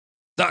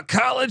the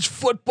college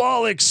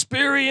football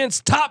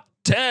experience top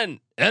 10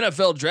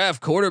 NFL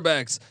draft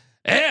quarterbacks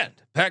and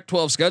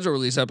Pac-12 schedule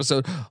release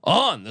episode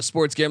on the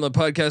Sports Gambling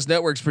Podcast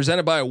Networks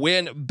presented by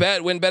WynnBET.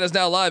 WynnBET is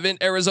now live in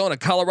Arizona,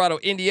 Colorado,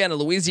 Indiana,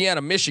 Louisiana,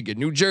 Michigan,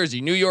 New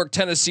Jersey, New York,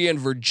 Tennessee, and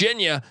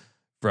Virginia.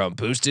 From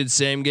boosted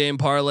same game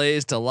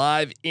parlays to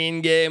live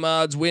in-game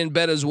odds,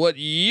 WynnBET is what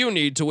you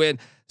need to win.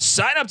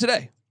 Sign up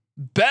today.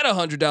 Bet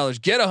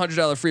 $100. Get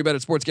 $100 free bet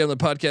at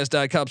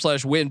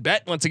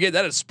sportsgamblingpodcast.com/WynnBET. Once again,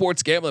 that is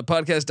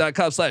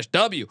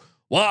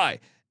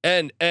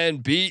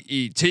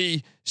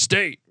sportsgamblingpodcast.com/WYNNBET.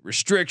 State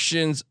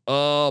restrictions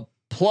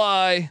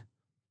apply.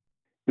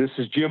 This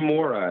is Jim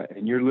Mora,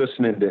 and you're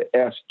listening to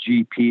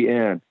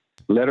SGPN.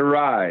 Let it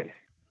ride.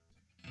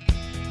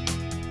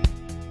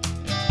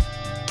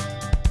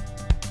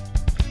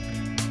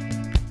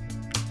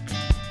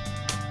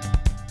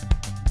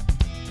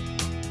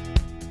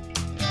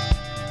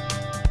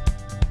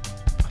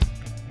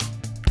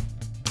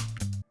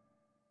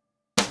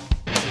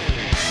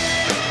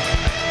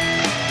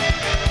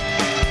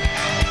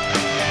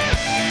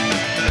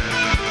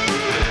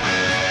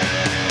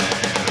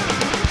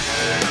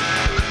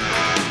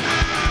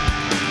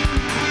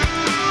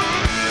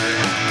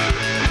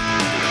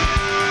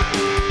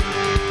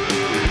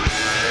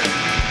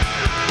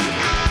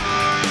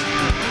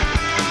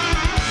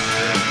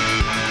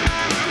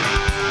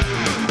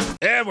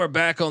 And we're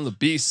back on the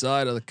B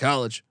side of the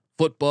college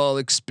football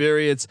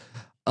experience.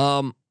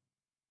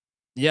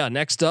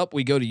 Next up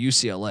we go to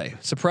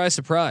UCLA. Surprise,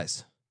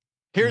 surprise.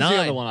 Here's the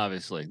other one,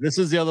 obviously. This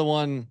is the other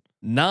one.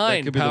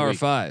 9 Power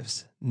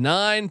Fives.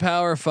 9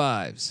 Power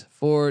Fives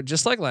for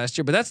just like last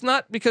year, but that's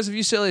not because of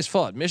UCLA's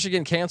fault.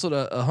 Michigan canceled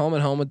a home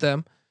and home with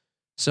them.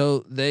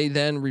 So they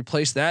then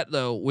replaced that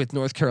though with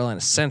North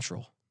Carolina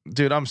Central.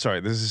 Dude, I'm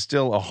sorry. This is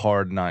still a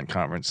hard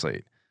non-conference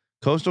slate.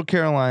 Coastal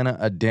Carolina,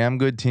 a damn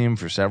good team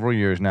for several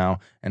years now,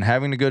 and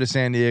having to go to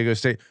San Diego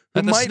State,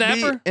 who might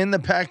be in the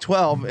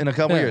Pac-12 in a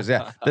couple years.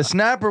 Yeah, the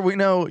Snapper, we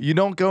know you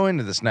don't go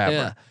into the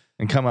Snapper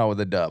and come out with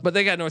a dub. But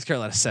they got North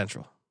Carolina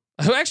Central,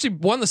 who actually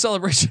won the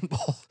Celebration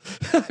Bowl.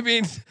 I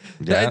mean,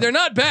 they're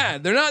not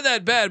bad. They're not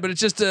that bad, but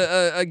it's just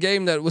a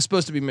game that was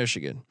supposed to be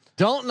Michigan.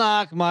 Don't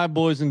knock my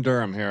boys in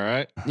Durham here,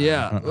 right?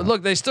 Yeah,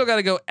 look, they still got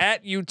to go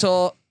at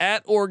Utah,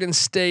 at Oregon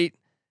State,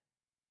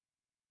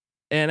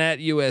 and at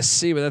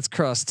USC, but that's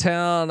cross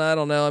town. I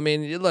don't know. I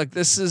mean, look,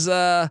 this is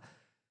 9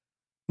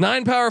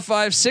 Power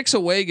 5, 6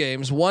 away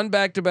games, 1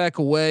 back-to-back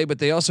away, but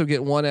they also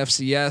get 1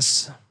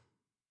 FCS.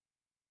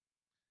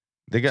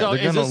 So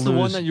is this the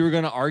one that you were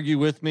going to argue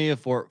with me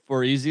for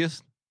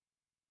easiest?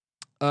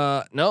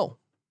 No,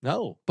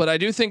 but I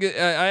do think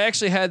I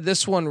actually had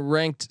this one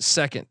ranked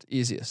second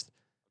easiest.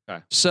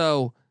 Okay.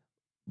 So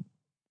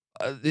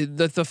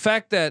the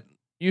fact that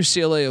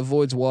UCLA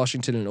avoids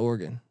Washington and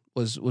Oregon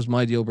was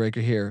my deal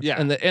breaker here.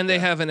 Yeah. And they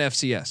have an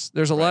FCS.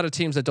 There's a lot of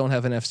teams that don't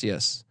have an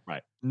FCS.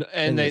 Right.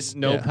 And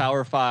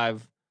Power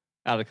 5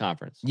 out of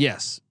conference.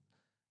 Yes.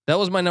 That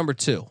was my number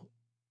 2.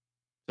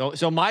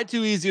 So my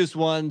 2 easiest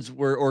ones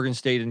were Oregon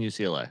State and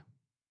UCLA.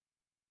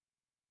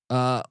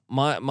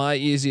 My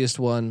easiest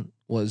one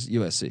was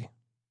USC.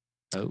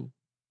 Oh.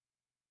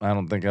 I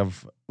don't think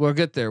we'll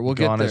get there. We'll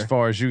gone get there as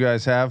far as you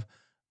guys have.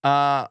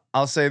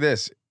 I'll say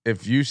this.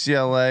 If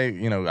UCLA,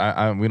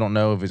 we don't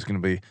know if it's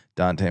going to be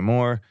Dante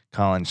Moore,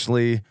 Colin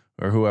Schlee,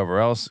 or whoever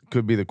else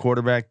could be the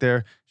quarterback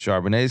there.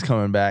 Charbonnet's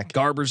coming back.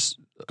 Garbers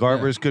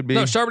could be.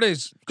 No,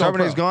 Charbonnet's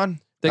gone.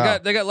 They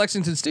got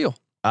Lexington Steele.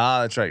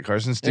 That's right.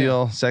 Carson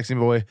Steele, sexy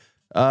boy.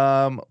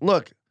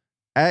 Look,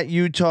 at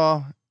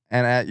Utah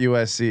and at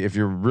USC, if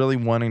you're really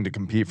wanting to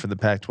compete for the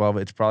Pac-12,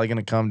 it's probably going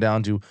to come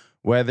down to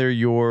whether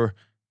you're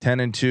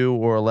 10-2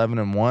 or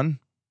 11-1.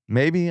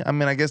 Maybe. I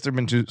mean, I guess there've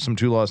been some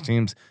 2-loss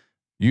teams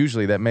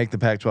usually that make the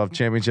Pac-12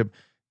 championship.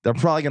 They're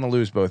probably going to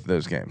lose both of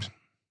those games.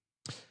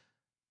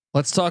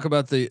 Let's talk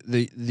about the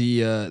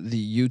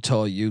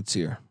Utah Utes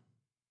here.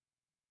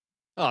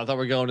 Oh, I thought we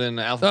were going in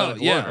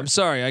alphabetical order. I'm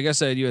sorry. I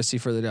guess I had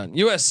USC further down.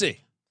 USC.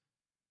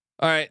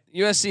 All right.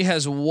 USC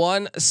has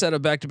 1 set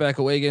of back-to-back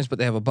away games, but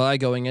they have a bye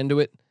going into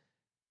it.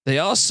 They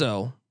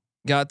also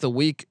got the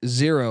week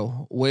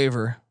 0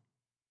 waiver.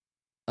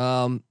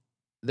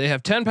 They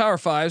have 10 Power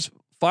 5s,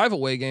 5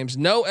 away games,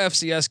 no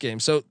FCS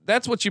games. So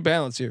that's what you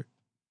balance here.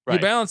 Right.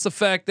 You balance the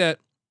fact that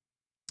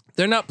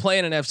they're not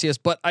playing an FCS,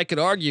 but I could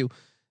argue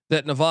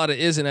that Nevada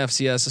is an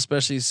FCS,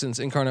 especially since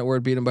Incarnate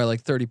Word beat them by like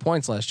 30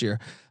 points last year.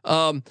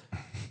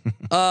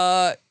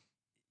 USC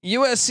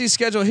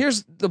schedule.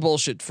 Here's the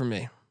bullshit for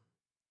me.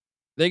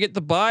 They get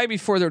the bye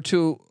before their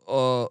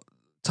 2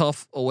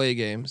 tough away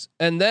games,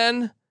 and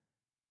then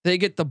they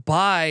get the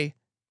bye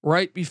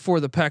right before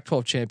the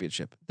Pac-12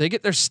 championship. They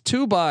get their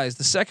 2 byes.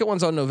 The second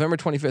one's on November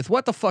 25th.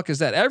 What the fuck is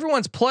that?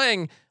 Everyone's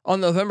playing on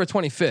November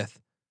 25th.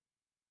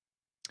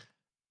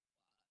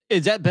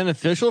 Is that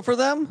beneficial for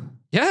them?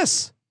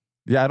 Yes.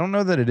 Yeah, I don't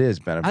know that it is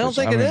beneficial. I don't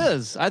think it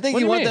is. I think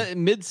you want that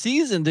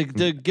mid-season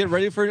to get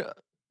ready for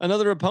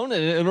another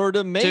opponent in order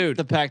to make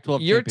the Pac-12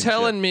 You're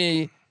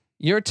championship.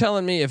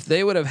 telling me if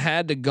they would have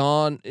had to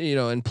gone,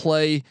 and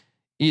play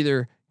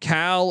either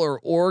Cal or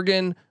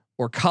Oregon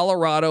or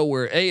Colorado,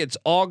 where it's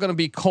all going to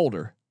be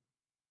colder.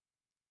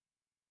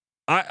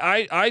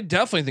 I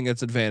definitely think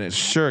it's advantage.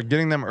 Sure,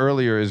 getting them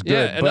earlier is good.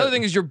 Yeah. Another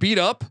thing is you're beat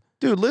up,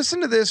 dude.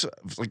 Listen to this,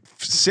 like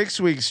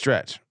 6-week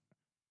stretch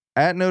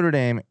at Notre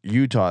Dame,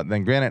 Utah.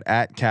 Then granted,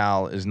 at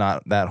Cal is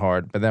not that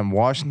hard, but then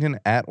Washington,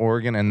 at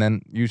Oregon, and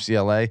then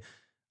UCLA.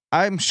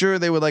 I'm sure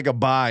they would like a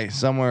bye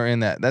somewhere in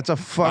that. That's a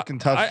fucking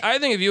tough. I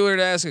think if you were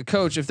to ask a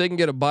coach if they can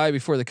get a bye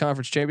before the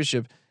conference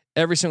championship,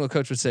 every single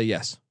coach would say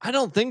yes. I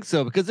don't think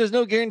so because there's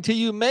no guarantee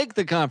you make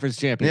the conference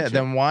championship.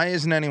 Yeah, then why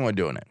isn't anyone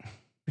doing it?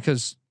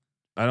 Because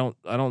I don't.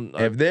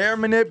 If they're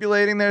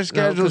manipulating their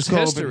schedules,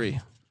 history.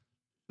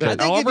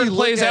 Auburn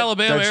plays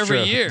Alabama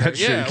every year. That's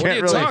yeah, true. What are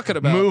you really talking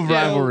about? Move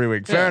rivalry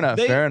week. Fair enough.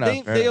 Fair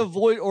enough. They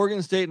avoid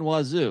Oregon State and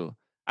Wazoo.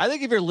 I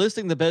think if you're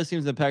listing the best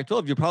teams in the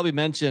Pac-12, you probably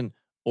mention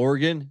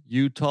Oregon,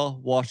 Utah,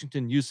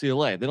 Washington,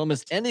 UCLA. They don't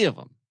miss any of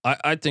them.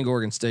 I think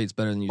Oregon State's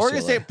better than UCLA.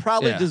 Oregon State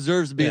probably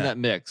deserves to be in that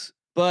mix.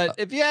 But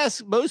if you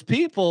ask most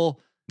people,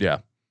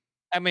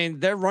 I mean,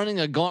 they're running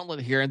a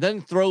gauntlet here, and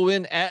then throw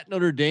in at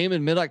Notre Dame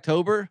in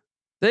mid-October.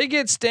 They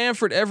get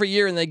Stanford every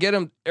year, and they get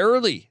them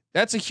early.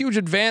 That's a huge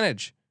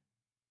advantage.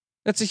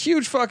 That's a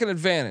huge fucking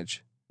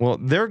advantage. Well,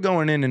 they're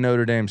going into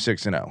Notre Dame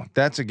 6-0.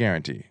 That's a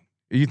guarantee.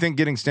 You think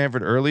getting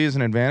Stanford early is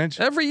an advantage?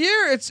 Every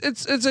year,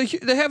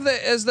 they have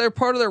that as their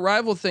part of their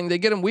rival thing. They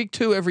get them week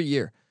 2 every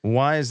year.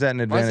 Why is that an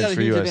advantage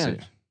for USC?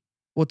 Advantage?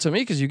 Well, to me,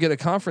 because you get a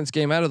conference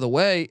game out of the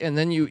way, and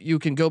then you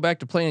can go back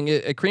to playing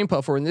a cream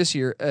puff, or in this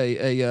year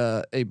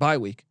a bye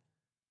week.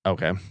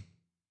 Okay.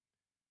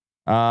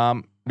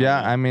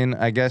 Yeah, I mean,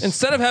 I guess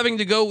instead of having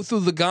to go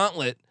through the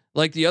gauntlet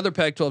like the other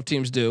Pac-12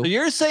 teams do. So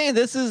you're saying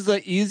this is the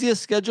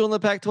easiest schedule in the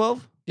Pac-12?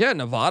 Yeah,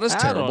 Nevada's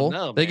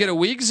terrible. They get a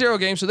week 0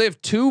 game, so they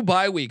have 2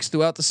 bye weeks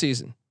throughout the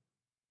season.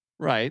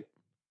 Right.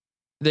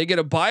 They get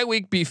a bye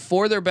week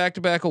before their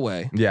back-to-back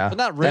away. Yeah, but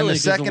not really. And the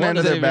second end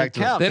of their back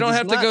to they don't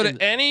have to go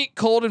to any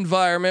cold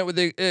environment with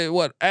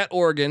the at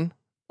Oregon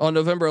on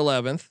November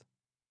 11th.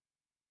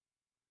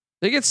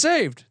 They get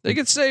saved. They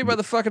get saved by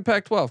the fucking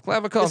Pac-12.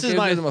 Klavikov. This is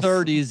my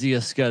third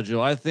easiest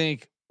schedule. I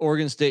think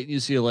Oregon State and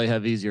UCLA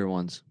have easier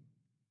ones.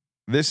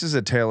 This is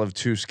a tale of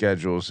two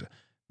schedules.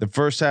 The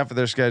first half of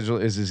their schedule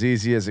is as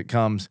easy as it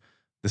comes.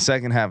 The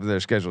second half of their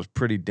schedule is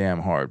pretty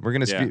damn hard. We're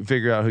going to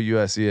figure out who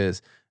USC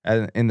is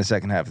in the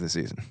second half of the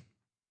season.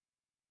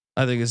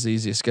 I think it's the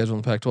easiest schedule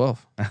in the Pac-12.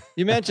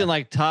 You mentioned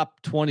like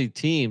top 20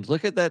 teams.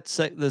 Look at that.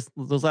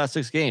 Those last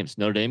 6 games.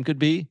 Notre Dame could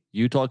be.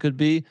 Utah could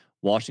be.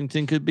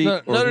 Washington could be.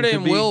 Notre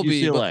Dame will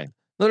be.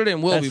 Notre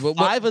Dame will be. But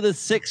 5 of the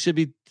 6 should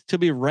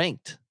be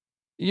ranked.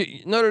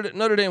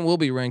 Notre Dame will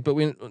be ranked, but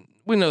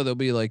we know they'll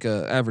be like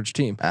a average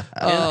team.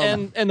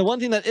 And the one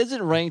thing that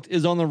isn't ranked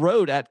is on the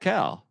road at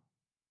Cal.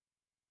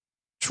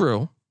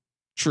 True.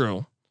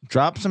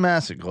 Drop some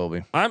acid,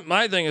 Colby.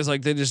 My thing is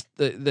like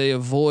they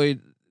avoid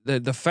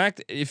the fact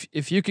that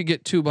if you could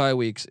get 2 bye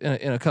weeks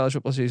in a college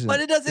football season, but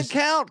it doesn't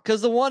count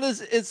because the one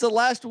it's the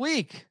last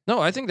week. No,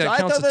 I think that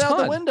so counts. I throw that out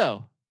the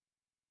window.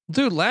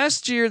 Dude,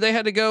 last year they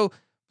had to go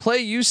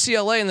play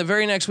UCLA and the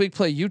very next week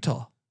play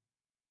Utah.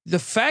 The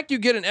fact you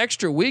get an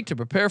extra week to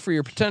prepare for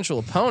your potential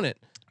opponent.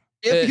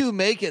 If you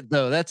make it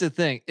though, that's the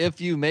thing. If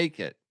you make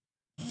it.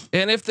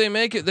 And if they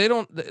make it,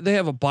 they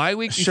have a bye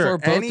week before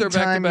both their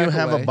back-to-back Anytime you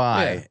have away. a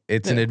bye,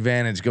 it's an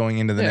advantage going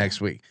into the next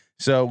week.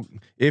 So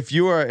if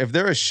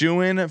they're a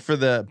shoo-in for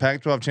the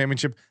Pac-12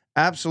 championship,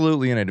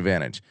 absolutely an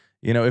advantage.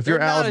 You know, if they're you're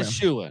not Alabama, a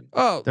shoo-in.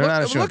 Oh, they're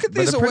not a shoo-in. Look at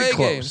these away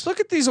games. Look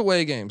at these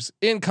away games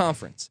in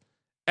conference.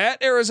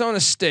 At Arizona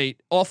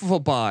State, off of a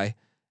bye.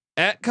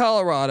 At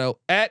Colorado,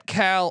 at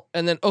Cal,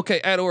 and then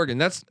at Oregon.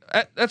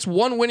 That's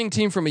one winning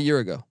team from a year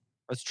ago.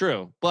 That's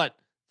true. But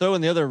throw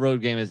in the other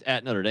road game is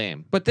at Notre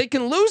Dame. But they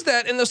can lose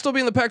that and they'll still be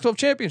in the Pac-12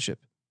 championship.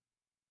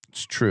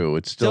 It's true.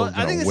 It's still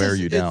going to wear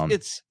you down.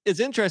 It's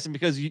interesting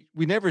because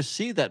we never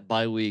see that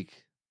bye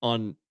week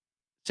on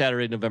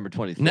Saturday, November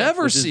 25th.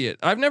 Never see it.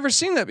 I've never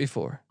seen that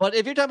before. But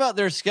if you're talking about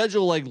their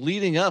schedule like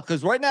leading up,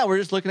 because right now we're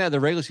just looking at the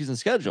regular season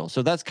schedule,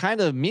 so that's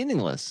kind of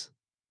meaningless.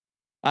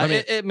 I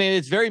mean,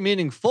 it's very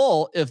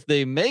meaningful if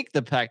they make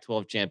the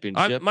Pac-12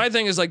 championship. My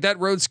thing is like that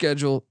road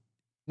schedule.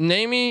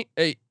 Name me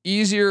a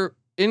easier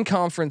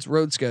in-conference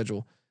road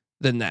schedule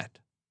than that.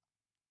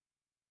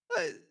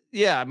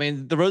 Yeah, I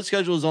mean the road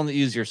schedule is on the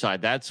easier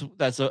side. That's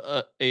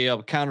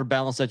a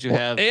counterbalance that you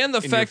have, and the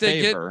fact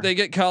they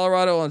get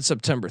Colorado on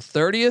September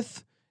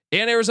 30th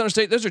and Arizona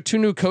State. Those are 2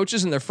 new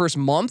coaches in their first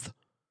month.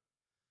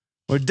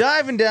 We're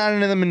diving down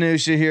into the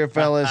minutia here,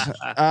 fellas.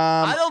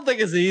 I don't think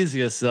it's the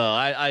easiest, though.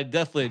 I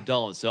definitely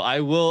don't. So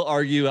I will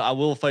argue. I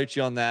will fight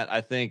you on that.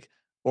 I think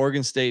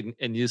Oregon State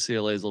and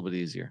UCLA is a little bit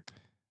easier.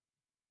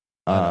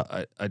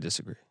 I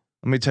disagree.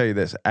 Let me tell you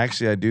this.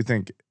 Actually, I do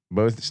think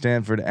both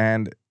Stanford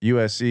and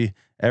USC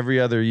every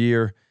other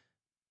year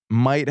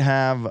might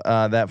have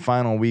that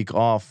final week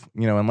off,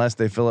 unless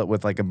they fill it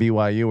with like a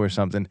BYU or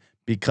something,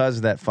 because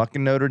of that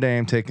fucking Notre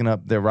Dame taking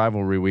up their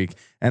rivalry week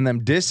and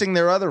them dissing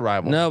their other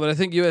rival. No, but I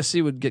think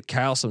USC would get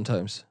Cal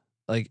sometimes.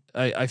 Like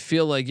I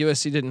feel like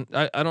USC didn't.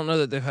 I don't know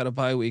that they've had a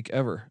bye week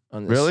ever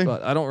on this. Really?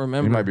 Spot. I don't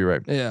remember. You might be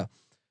right. Yeah.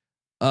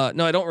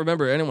 No, I don't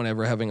remember anyone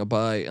ever having a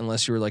bye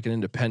unless you were like an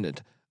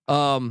independent.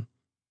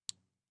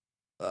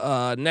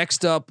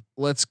 Next up,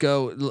 let's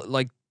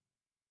go.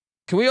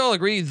 Can we all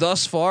agree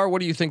thus far?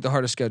 What do you think the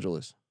hardest schedule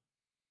is?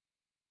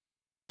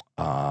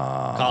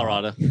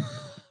 Colorado.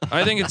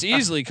 I think it's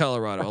easily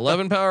Colorado.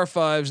 11 Power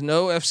Fives,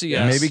 no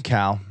FCS. Maybe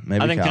Cal.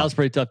 Maybe I think Cal. Cal's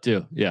pretty tough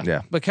too.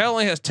 Yeah. But Cal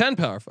only has 10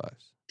 Power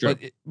Fives. True.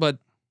 But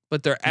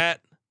they're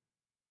at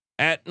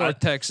North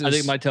Texas. I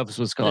think my toughest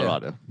was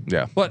Colorado.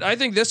 Yeah. But I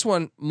think this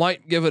one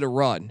might give it a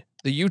run.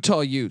 The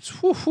Utah Utes.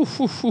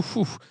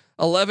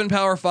 11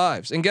 Power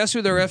Fives. And guess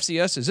who their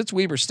FCS is? It's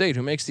Weber State,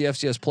 who makes the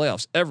FCS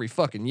playoffs every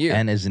fucking year.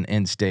 And is an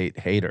in-state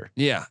hater.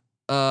 Yeah.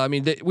 I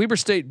mean, Weber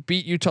State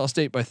beat Utah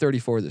State by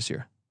 34 this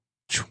year.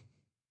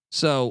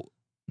 So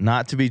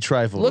not to be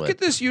trifled look with. at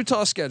this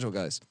Utah schedule,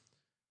 guys.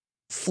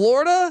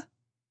 Florida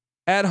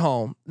at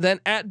home, then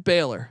at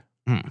Baylor.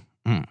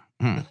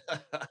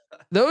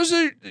 Those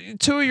are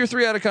 2 of your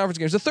 3 out of conference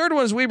games. The third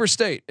one is Weber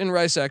State in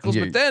Rice Eccles,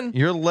 but then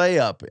your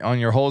layup on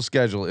your whole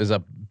schedule is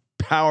a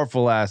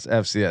powerful ass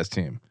FCS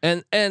team.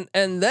 And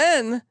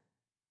then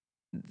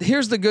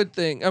here's the good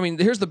thing. I mean,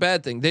 here's the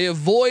bad thing. They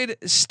avoid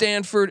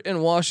Stanford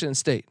and Washington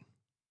State.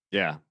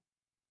 Yeah.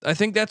 I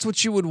think that's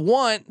what you would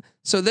want.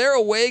 So their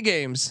away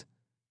games,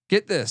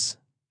 get this,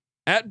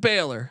 at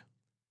Baylor,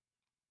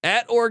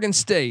 at Oregon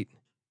State,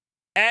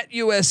 at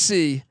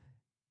USC,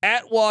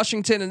 at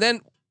Washington, and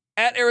then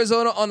at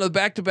Arizona on the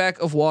back-to-back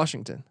of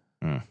Washington.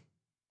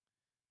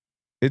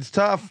 It's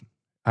tough.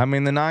 I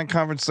mean, the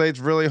non-conference slate's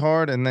really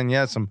hard, and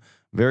then some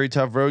very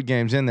tough road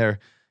games in there.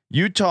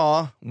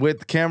 Utah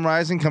with Cam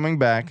Rising coming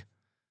back,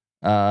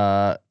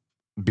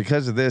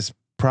 because of this,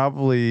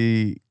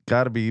 probably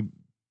got to be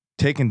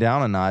taken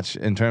down a notch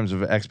in terms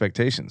of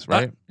expectations,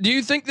 right? Do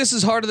you think this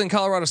is harder than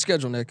Colorado's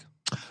schedule, Nick?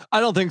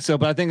 I don't think so,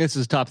 but I think this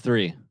is top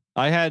 3.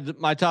 I had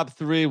my top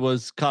 3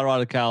 was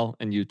Colorado, Cal,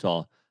 and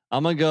Utah.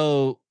 I'm gonna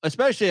go,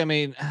 especially. I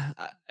mean,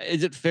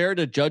 is it fair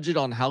to judge it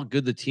on how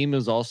good the team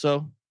is?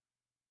 Also,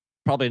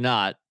 probably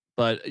not.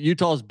 But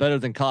Utah is better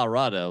than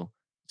Colorado,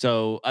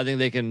 so I think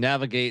they can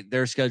navigate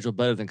their schedule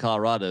better than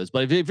Colorado's.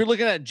 But if you're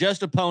looking at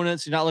just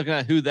opponents, you're not looking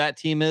at who that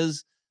team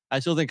is. I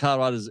still think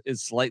Colorado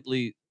is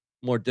slightly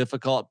more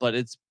difficult, but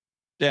it's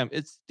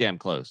damn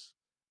close.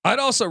 I'd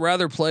also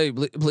rather play,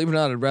 believe it or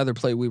not, I'd rather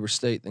play Weber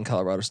State than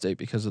Colorado State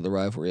because of the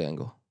rivalry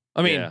angle.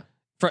 I mean,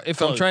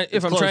 if I'm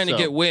trying to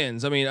get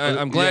wins, I mean,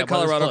 I'm glad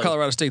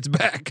Colorado State's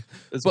back.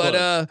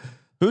 But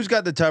who's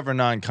got the tougher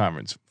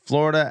non-conference?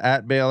 Florida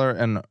at Baylor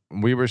and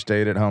Weber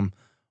State at home,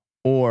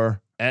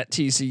 or at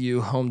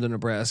TCU, home to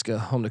Nebraska,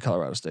 home to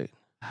Colorado State.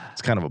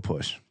 It's kind of a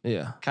push.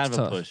 Yeah, kind of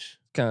a push.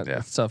 Kind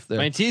of tough there.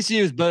 I mean,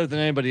 TCU is better than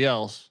anybody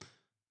else.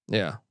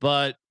 Yeah,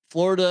 but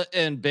Florida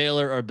and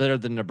Baylor are better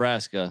than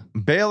Nebraska.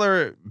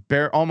 Baylor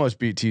almost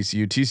beat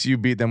TCU. TCU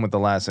beat them with the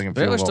last second.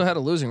 Baylor still had a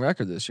losing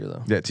record this year,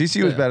 though. Yeah,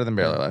 TCU was better than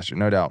Baylor last year,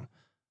 no doubt.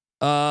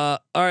 All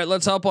right,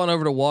 let's hop on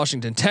over to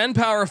Washington. 10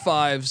 Power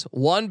Fives,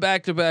 1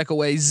 back-to-back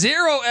away,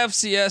 0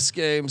 FCS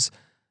games.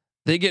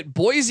 They get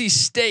Boise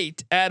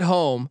State at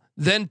home,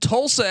 then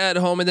Tulsa at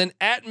home, and then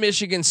at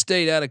Michigan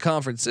State at a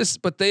conference.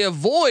 But they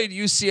avoid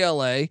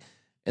UCLA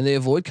and they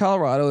avoid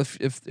Colorado.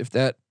 If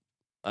that,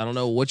 I don't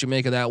know what you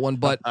make of that one,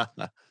 but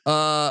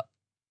I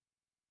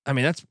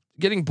mean, that's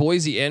getting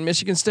Boise and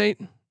Michigan State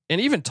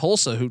and even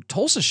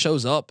Tulsa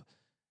shows up.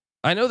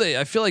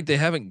 I feel like they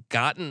haven't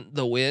gotten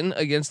the win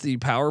against the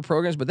power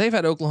programs, but they've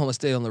had Oklahoma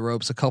State on the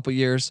ropes a couple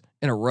years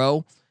in a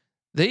row.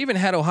 They even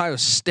had Ohio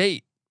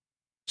State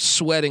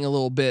sweating a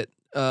little bit,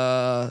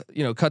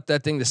 cut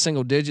that thing to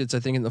single digits, I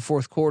think, in the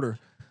fourth quarter.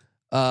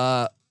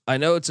 I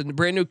know it's a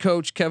brand new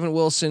coach, Kevin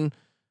Wilson.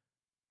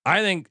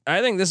 I think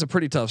this is a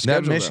pretty tough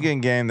schedule. That Michigan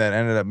game that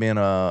ended up being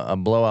a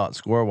blowout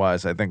score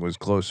wise, I think was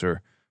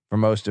closer for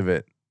most of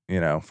it,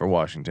 for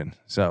Washington.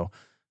 So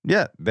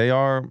yeah, they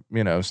are,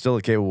 still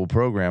a capable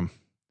program.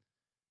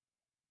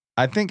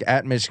 I think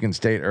at Michigan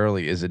State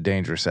early is a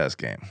dangerous ass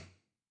game.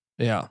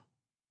 Yeah.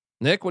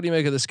 Nick, what do you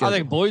make of this schedule? I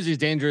think Boise's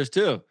dangerous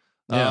too.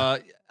 Yeah.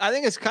 I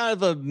think it's kind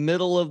of a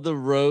middle of the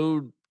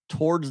road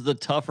towards the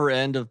tougher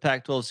end of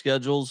Pac-12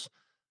 schedules.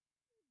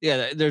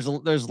 Yeah, there's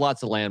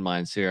lots of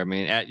landmines here. I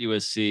mean, at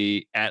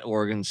USC, at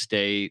Oregon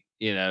State,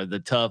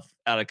 the tough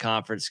out of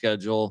conference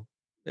schedule.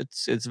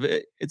 It's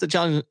a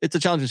challenge. It's a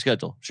challenging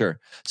schedule, sure.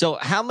 So,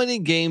 how many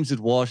games did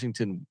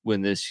Washington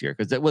win this year?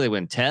 Because they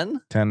win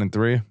 10?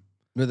 10-3.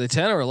 Were they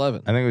 10 or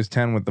 11? I think it was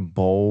 10 with the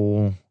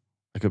bowl.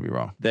 I could be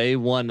wrong. They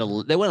won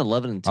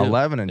 11-2.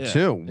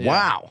 11-2. Yeah.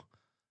 Wow.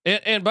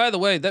 And by the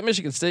way, that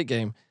Michigan State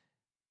game,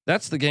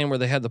 that's the game where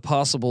they had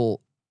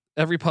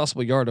every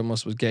possible yard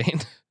almost was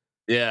gained.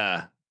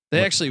 Yeah.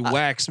 They actually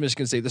waxed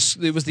Michigan State.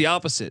 It was the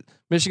opposite.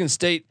 Michigan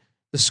State,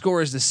 the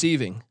score is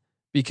deceiving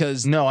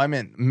because no, I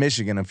meant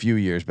Michigan a few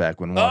years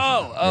back when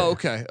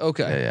Washington.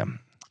 Okay. Yeah.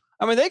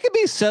 I mean, they could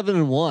be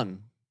 7-1.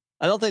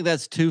 I don't think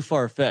that's too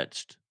far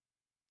fetched.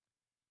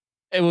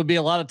 It would be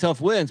a lot of tough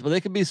wins, but they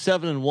could be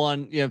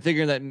 7-1.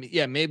 Figuring that,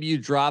 maybe you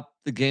drop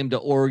the game to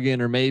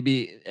Oregon or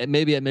maybe at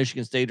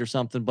Michigan State or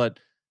something. But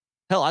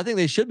hell, I think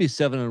they should be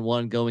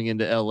 7-1 going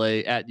into LA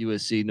at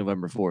USC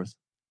November 4th.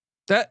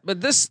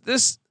 But this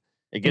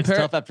It gets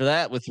tough after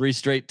that with 3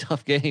 straight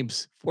tough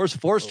games.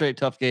 Four straight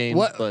tough games.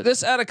 what But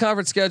this out of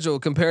conference schedule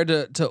compared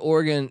to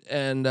Oregon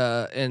and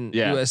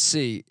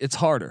USC, it's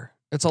harder.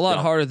 It's a lot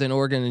harder than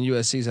Oregon and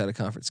USC's out of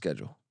conference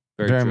schedule.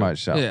 Very true.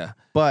 much so. Yeah.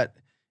 But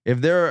if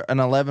they're an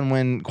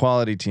 11-win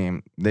quality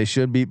team, they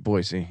should beat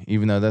Boise,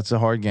 even though that's a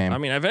hard game. I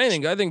mean, if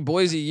anything, I think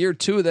Boise year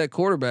 2 of that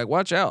quarterback.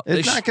 Watch out.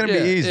 It's not going to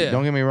be easy.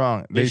 Don't get me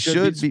wrong. They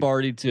should beat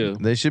Sparty too.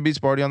 They should beat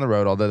Sparty on the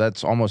road, although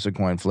that's almost a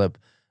coin flip.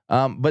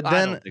 But I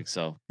then, don't think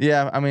so.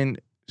 yeah, I mean,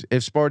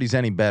 if Sparty's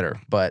any better,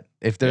 but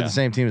if they're the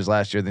same team as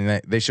last year,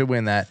 then they should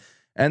win that.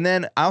 And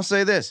then I'll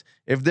say this: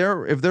 if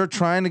they're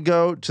trying to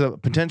go to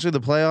potentially the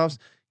playoffs,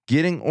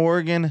 getting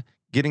Oregon,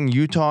 getting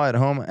Utah at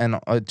home, and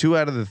 2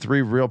 out of the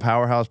 3 real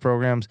powerhouse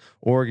programs,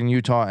 Oregon,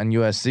 Utah, and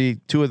USC,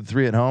 2 of the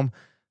 3 at home,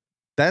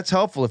 that's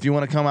helpful if you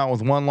want to come out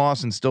with 1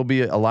 loss and still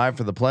be alive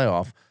for the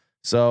playoff.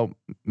 So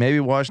maybe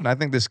Washington. I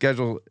think the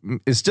schedule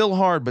is still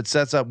hard, but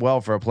sets up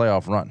well for a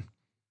playoff run.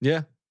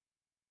 Yeah.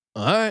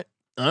 All right.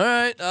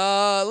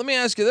 Let me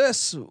ask you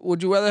this: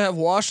 would you rather have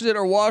Washington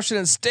or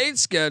Washington State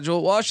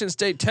schedule? Washington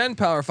State 10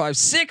 Power 5,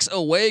 6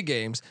 away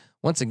games.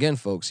 Once again,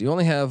 folks, you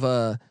only have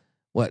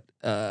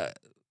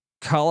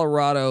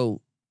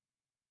Colorado.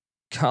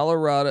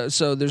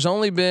 So there's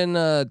only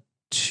been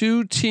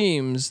 2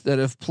 teams that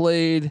have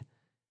played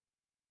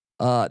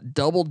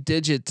double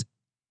digit.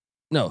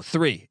 No,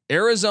 3.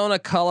 Arizona,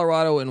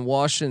 Colorado, and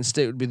Washington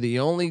State would be the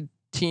only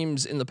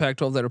teams in the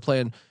Pac-12 that are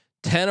playing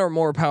 10 or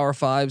more Power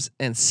 5s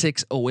and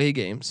 6 away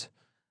games.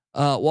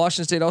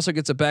 Washington State also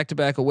gets a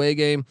back-to-back away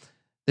game.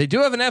 They do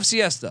have an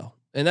FCS though,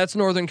 and that's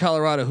Northern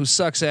Colorado, who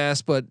sucks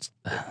ass, but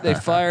they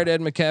fired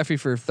Ed McCaffrey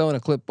for throwing a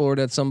clipboard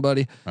at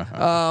somebody.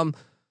 How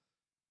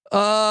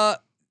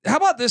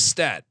about this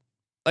stat?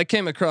 I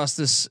came across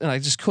this and I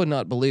just could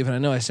not believe it. I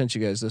know I sent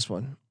you guys this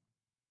one.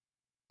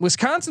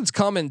 Wisconsin's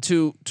coming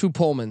to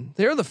Pullman.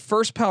 They're the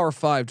first Power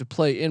 5 to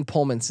play in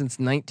Pullman since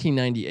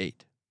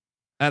 1998.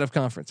 Out of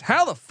conference.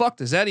 How the fuck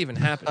does that even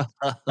happen?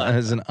 That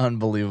is an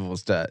unbelievable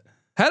stat.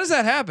 How does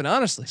that happen?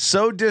 Honestly,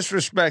 So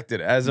disrespected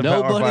as a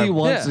Power Nobody 5.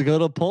 wants to go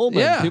to Pullman.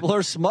 Yeah. People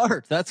are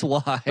smart. That's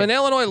why. and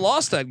Illinois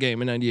lost that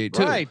game in '98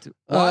 too. Right.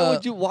 Why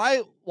would you?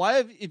 Why?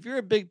 If you're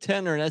a Big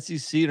Ten or an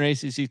SEC or an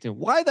ACC team,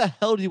 why the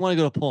hell do you want to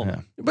go to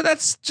Pullman? But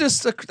that's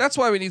just that's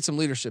why we need some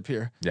leadership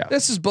here. Yeah.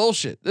 This is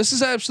bullshit. This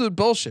is absolute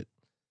bullshit.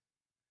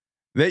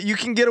 That you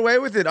can get away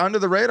with it under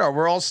the radar.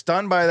 We're all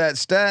stunned by that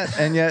stat,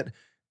 and yet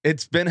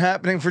it's been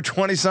happening for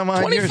 20 some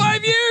odd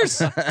 25 years.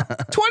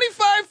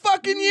 25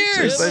 fucking Give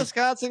years.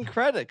 Wisconsin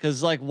credit,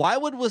 because why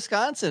would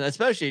Wisconsin,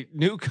 especially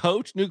new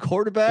coach, new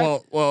quarterback?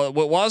 Well,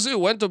 Wazoo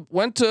went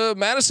to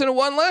Madison and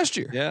won last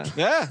year.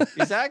 yeah,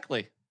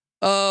 exactly.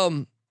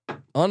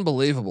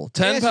 Unbelievable.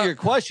 To 10 answer your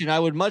question, I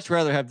would much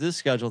rather have this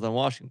schedule than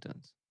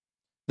Washington's.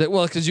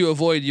 because you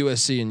avoid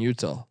USC and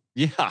Utah.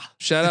 Yeah,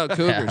 Shout out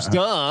Cougars.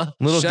 duh.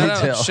 Little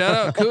detail. Shout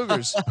out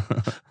Cougars.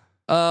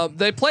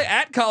 They play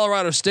at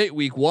Colorado State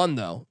week 1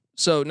 though.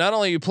 So not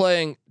only are you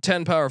playing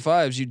 10 Power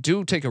 5s, you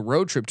do take a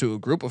road trip to a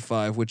group of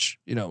 5, which,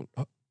 none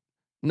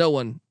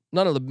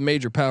of the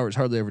major powers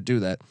hardly ever do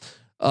that.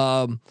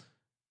 What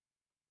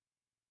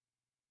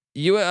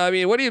do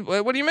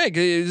you make?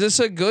 Is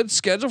this a good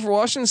schedule for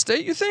Washington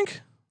State, you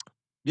think?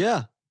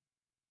 Yeah,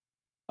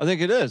 I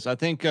think it is. I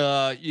think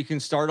you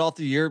can start off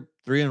the year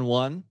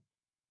 3-1.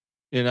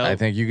 I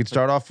think you could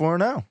start off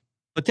 4-0.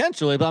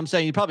 Potentially, but I'm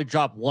saying you probably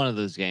drop one of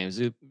those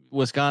games,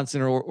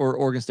 Wisconsin or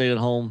Oregon State at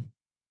home.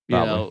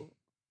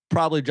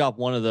 Probably drop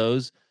one of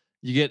those.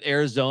 You get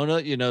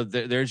Arizona.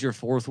 There's your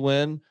 4th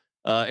win.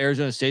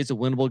 Arizona State's a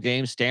winnable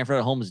game. Stanford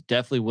at home is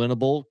definitely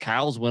winnable.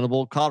 Cal's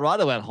winnable.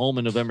 Colorado at home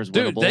in November is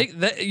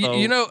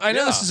winnable. I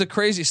know this is a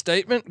crazy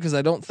statement because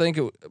I don't think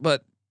it,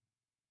 but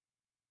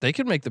they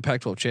could make the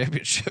Pac-12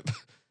 championship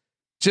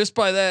just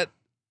by that.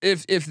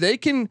 If they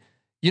can,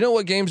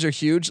 what games are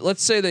huge.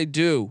 Let's say they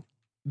do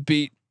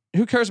beat.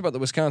 Who cares about the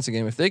Wisconsin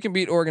game? If they can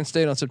beat Oregon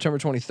State on September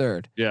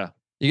 23rd, yeah,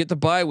 you get the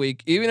bye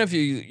week. Even if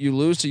you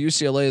lose to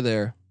UCLA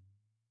there,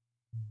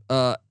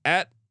 home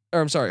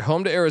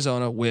to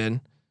Arizona, win.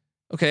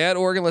 Okay, at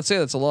Oregon, let's say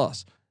that's a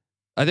loss.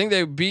 I think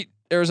they beat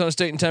Arizona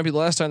State and Tempe the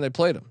last time they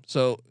played them.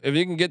 So if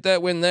you can get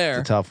that win there,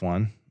 It's a tough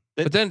one.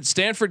 but then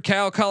Stanford,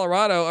 Cal,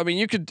 Colorado. I mean,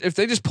 you could if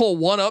they just pull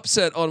one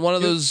upset on one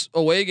of those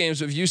away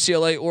games of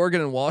UCLA,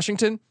 Oregon, and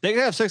Washington. they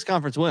could have 6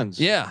 conference wins.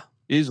 Yeah,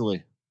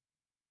 easily.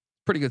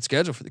 pretty good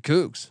schedule for the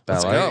Cougs.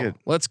 Let's I like go. it.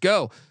 Let's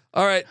go.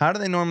 All right. How do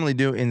they normally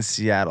do in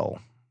Seattle?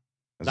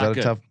 Is Not that a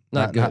good. tough?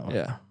 Not good.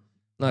 Yeah.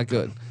 Not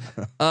good.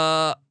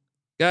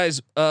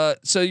 Guys,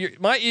 so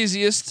my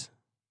easiest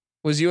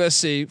was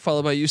USC,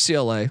 followed by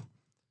UCLA.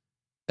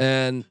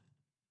 And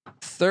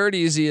third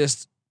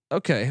easiest,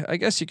 okay, I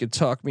guess you could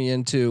talk me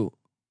into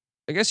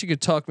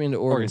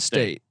Oregon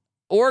State.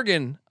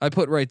 Oregon, I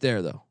put right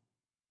there though.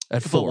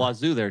 At Put 4.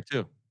 Wazoo there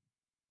too.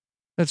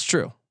 That's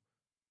true.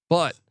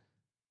 But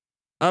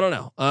I don't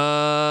know.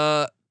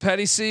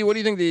 Patty C, what do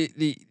you think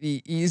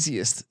the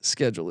easiest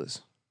schedule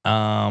is?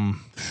 Gosh.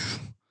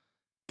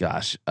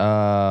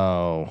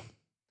 Oh,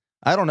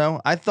 I don't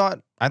know. I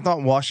thought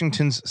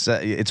Washington's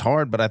set, it's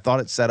hard, but I thought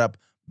it's set up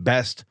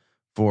best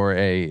for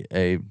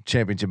a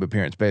championship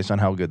appearance based on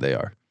how good they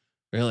are.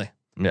 Really?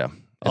 Yeah.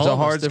 It's a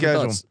hard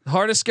schedule. Thoughts.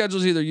 Hardest schedule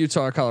is either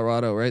Utah or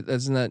Colorado, right?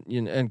 Isn't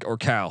that or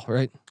Cal,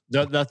 right?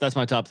 That's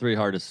my top 3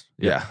 hardest.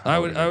 Yeah. I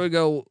would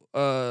go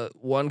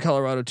 1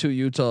 Colorado, 2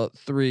 Utah,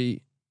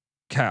 3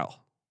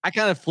 Cal. I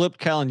kind of flipped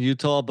Cal and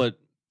Utah, but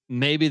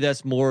maybe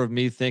that's more of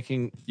me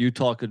thinking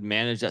Utah could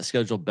manage that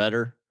schedule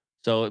better.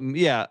 So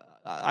yeah,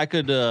 I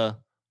could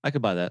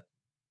buy that.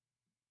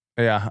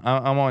 Yeah,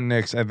 I'm on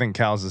Nick's. I think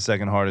Cal's the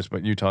second hardest,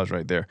 but Utah's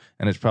right there,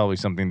 and it's probably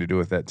something to do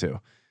with that too.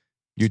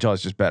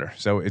 Utah's just better,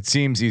 so it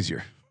seems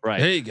easier. Right.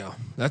 There you go.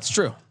 That's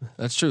true.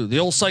 That's true. The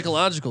old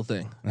psychological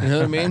thing. You know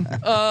what I mean?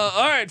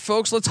 All right,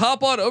 folks, let's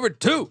hop on over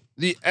to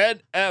the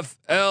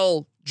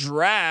NFL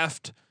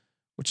draft,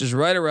 which is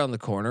right around the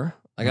corner.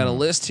 I got a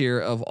list here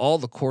of all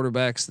the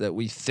quarterbacks that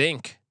we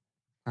think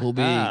will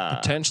be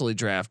potentially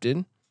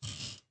drafted.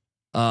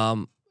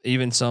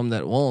 Even some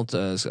that won't,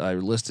 as I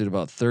listed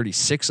about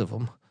 36 of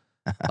them.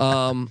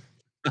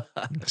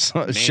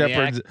 So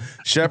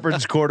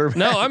Shepard's quarterback.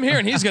 No, I'm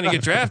hearing he's going to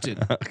get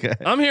drafted. Okay.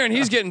 I'm hearing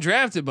he's getting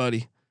drafted,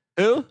 buddy.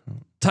 Who?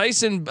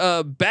 Tyson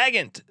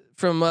Bagent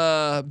from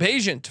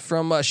Bagent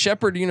from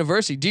Shepherd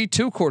University,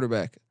 D2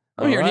 quarterback.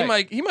 I'm hearing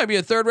he might be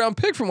a 3rd round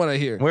pick from what I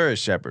hear. Where is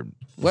Shepard?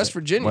 West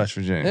Virginia. West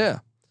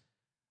Virginia.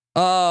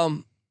 Yeah.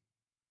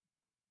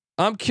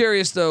 I'm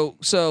curious though.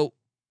 So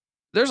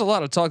there's a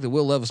lot of talk that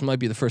Will Levis might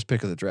be the first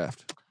pick of the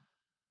draft.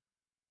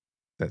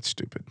 That's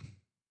stupid.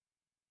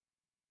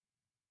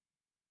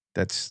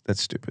 That's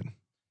stupid.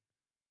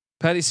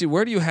 Patty C,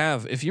 where do you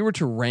have, if you were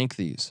to rank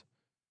these,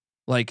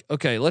 like,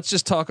 okay, let's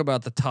just talk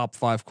about the top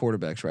 5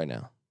 quarterbacks right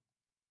now.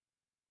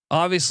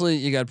 Obviously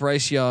you got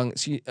Bryce Young,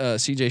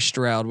 CJ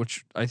Stroud,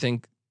 which I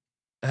think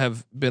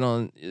have been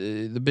on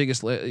the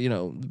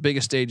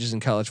biggest stages in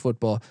college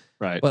football.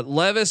 Right. But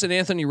Levis and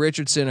Anthony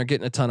Richardson are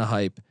getting a ton of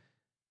hype.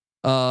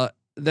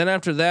 Then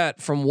after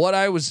that, from what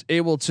I was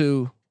able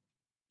to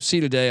see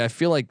today, I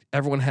feel like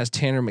everyone has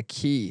Tanner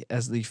McKee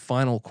as the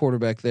final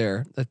quarterback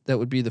there. That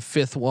would be the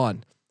 5th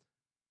one.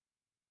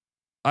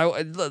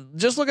 I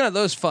just looking at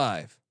those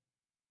 5.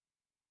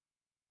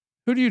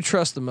 Who do you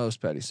trust the most,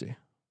 Patty C?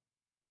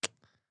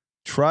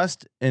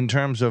 Trust in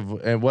terms of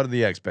what are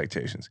the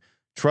expectations?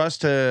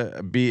 Trust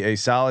to be a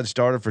solid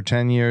starter for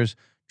 10 years.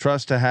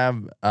 Trust to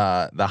have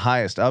the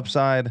highest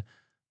upside.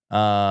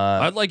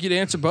 I'd like you to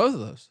answer both of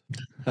those.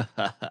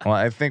 Well,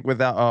 I think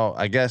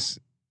I guess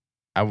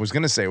I was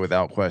going to say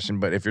without question,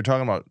 but if you're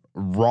talking about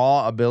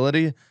raw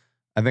ability,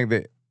 I think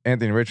that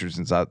Anthony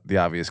Richardson's the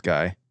obvious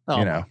guy. Oh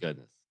you know, my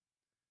goodness.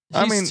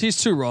 I mean, he's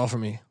too raw for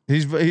me.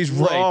 He's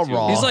raw.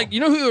 He's like, you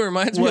know who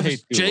reminds me of? Way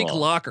too Jake raw.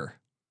 Locker.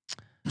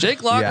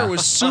 Jake Locker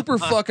was super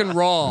fucking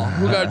raw,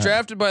 who got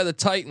drafted by the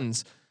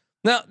Titans.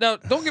 Now,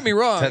 don't get me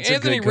wrong. That's a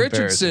Anthony good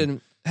comparison.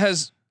 Richardson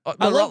has.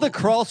 I love the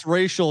cross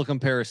racial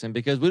comparison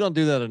because we don't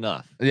do that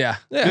enough. Yeah.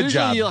 Yeah. Good Usually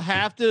job. you'll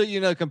have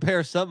to,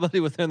 compare somebody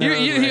within their own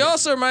He race.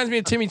 also reminds me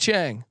of Timmy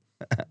Chang.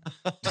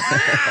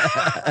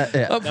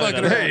 Yeah. I'm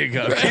fucking There around. you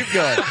go. Keep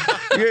going.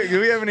 Do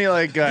we have any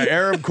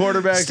Arab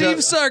quarterbacks? Steve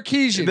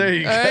Sarkisian. There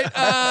you go.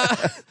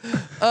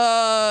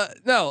 Right?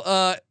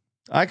 No.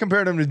 I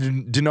compared him to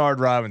Denard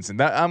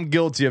Robinson. I'm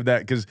guilty of that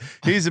because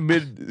he's a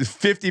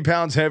 50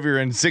 pounds heavier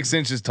and 6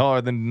 inches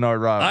taller than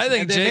Denard Robinson. I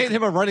think And they made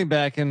him a running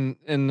back in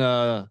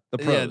the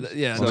pros.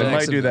 Yeah. Well, they might do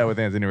Jacksonville. that with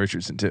Anthony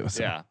Richardson too.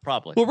 So. Yeah,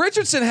 probably. Well,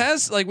 Richardson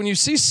has when you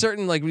see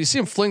when you see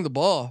him fling the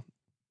ball,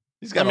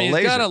 He's got a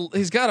laser.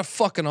 he's got a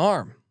fucking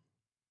arm.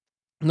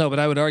 No, but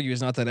I would argue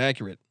he's not that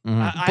accurate. Mhm.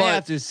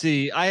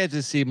 I have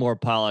to see more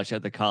polish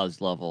at the college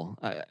level.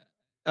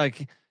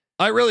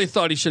 I really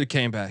thought he should have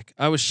came back.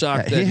 I was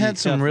shocked that he had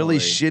some really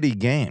shitty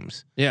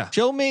games. Yeah.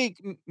 Show me,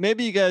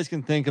 maybe you guys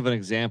can think of an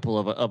example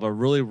of a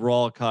really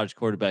raw college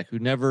quarterback who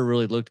never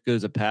really looked good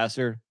as a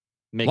passer.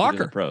 Make it in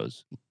Locker. the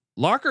pros.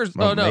 Locker's.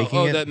 Well, Oh no. making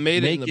Oh, it- that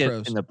made it in the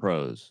pros. In the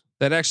pros.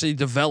 That actually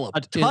developed.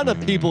 A ton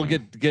of people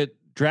get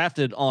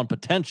drafted on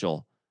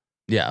potential,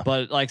 Yeah.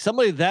 but like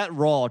somebody that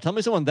raw. Tell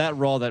me someone that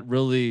raw that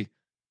really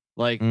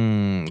like Off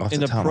in the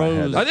the top of my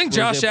head. pros. I think was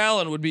Josh able-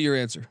 Allen would be your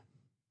answer.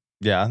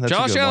 Yeah, that's a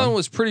Josh good Allen one.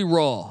 was pretty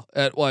raw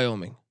at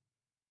Wyoming.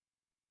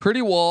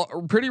 Pretty raw,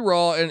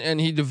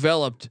 and he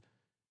developed.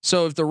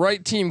 So if the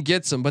right team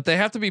gets him, but they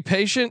have to be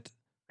patient.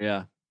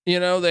 Yeah.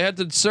 They had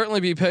to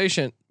certainly be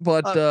patient.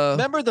 But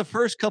Remember the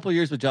first couple of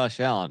years with Josh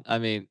Allen? I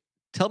mean,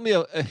 tell me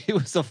he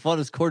was the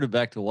funnest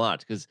quarterback to watch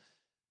because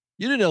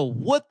you didn't know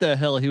what the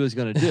hell he was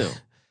going to do.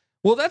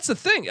 well, that's the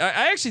thing. I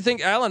actually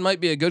think Allen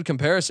might be a good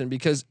comparison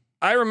because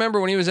I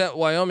remember when he was at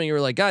Wyoming, you were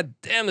like, God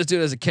damn, this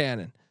dude has a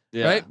cannon,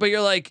 Yeah. right? But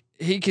you're like,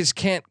 he just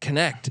can't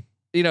connect.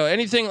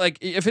 Anything like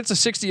if it's a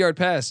 60-yard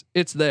pass,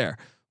 it's there.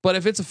 But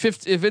if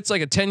it's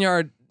like a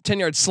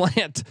 10-yard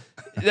slant,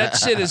 that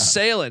shit is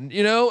sailing.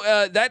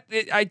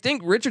 I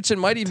think Richardson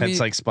might even That's be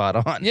like spot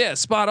on. yeah,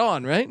 spot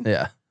on, right?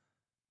 Yeah.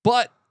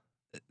 But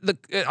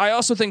I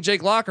also think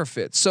Jake Locker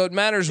fits. So it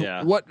matters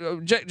Yeah. what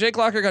Jake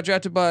Locker got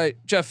drafted by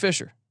Jeff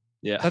Fisher.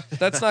 Yeah.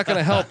 That's not going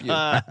to help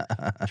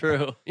you.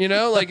 True.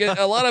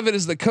 A lot of it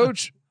is the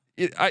coach.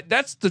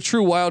 that's the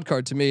true wild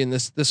card to me in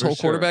this For whole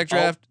sure. quarterback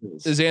draft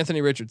Always. is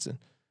Anthony Richardson.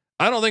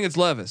 I don't think it's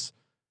Levis.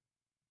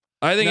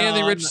 I think No,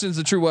 Anthony I'm- Richardson's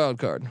the true wild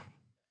card.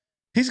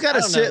 He's got I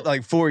to don't sit know.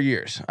 like 4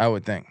 years, I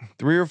would think,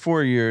 3 or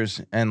 4 years,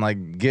 and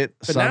like get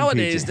But some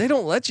nowadays PT. they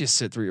don't let you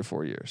sit 3 or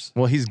 4 years.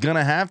 Well, he's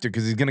gonna have to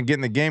because he's gonna get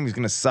in the game. He's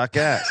gonna suck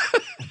ass.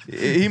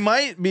 He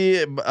might be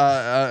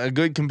a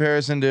good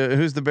comparison to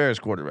who's the Bears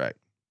quarterback.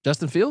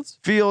 Justin Fields?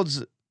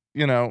 Fields,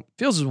 you know,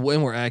 Fields is way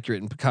more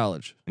accurate in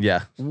college.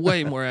 yeah,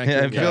 Way more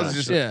accurate. in Fields college. is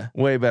just yeah.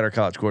 way better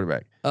college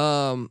quarterback.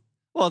 Well.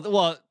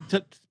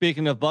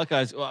 Speaking of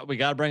Buckeyes, we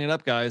got to bring it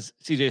up, guys.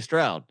 CJ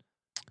Stroud.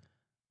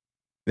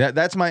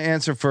 That's my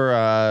answer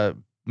for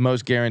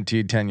most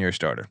guaranteed 10-year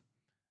starter.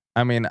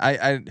 I mean,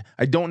 I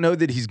don't know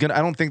that he's gonna.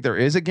 I don't think there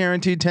is a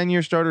guaranteed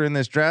 10-year starter in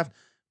this draft.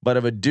 But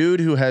of a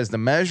dude who has the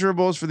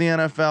measurables for the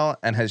NFL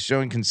and has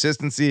shown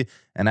consistency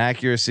and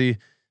accuracy,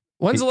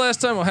 When's the last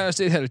time Ohio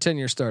State had a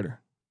 10-year starter?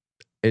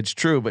 it's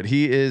true. But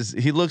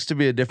he looks to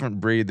be a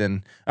different breed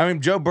than. I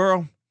mean, Joe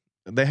Burrow.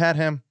 They had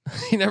him.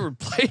 He never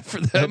played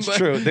for them. That's but-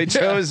 true. They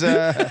chose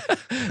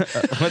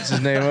what's his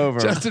name over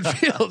him? Justin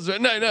Fields.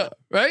 Right? No,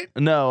 right?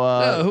 No,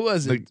 No, who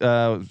was it?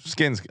 the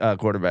Skins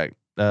quarterback.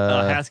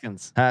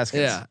 Haskins.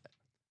 Haskins. Yeah.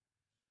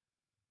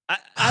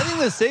 I think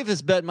the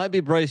safest bet might be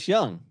Bryce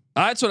Young.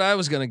 That's what I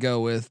was going to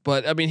go with.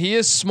 But I mean, he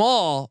is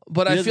small,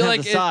 but He I doesn't feel have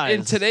like the size.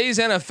 in today's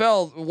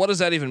NFL, what does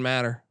that even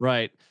matter?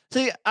 Right.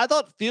 See, I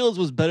thought Fields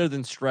was better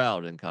than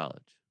Stroud in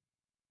college.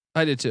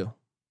 I did too.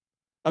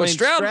 I But mean,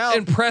 Stroud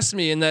impressed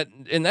me in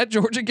that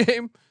Georgia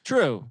game.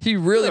 true, He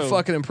really True.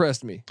 fucking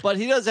impressed me. but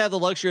he does have the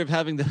luxury of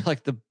having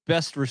the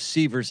best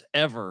receivers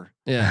ever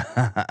Yeah.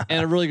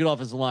 and a really good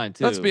offensive line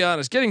too. Let's be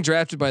honest. Getting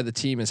drafted by the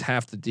team is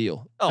half the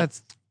deal. Oh,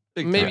 That's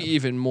Big maybe time.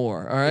 even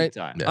more. All Big right.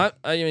 time. Yeah.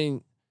 I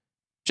mean,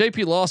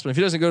 JP Losman, if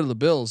he doesn't go to the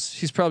Bills,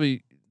 he's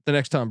probably the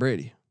next Tom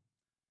Brady.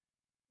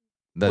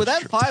 That's With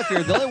that true. 5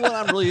 here, the only one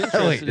I'm really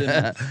interested Wait, in.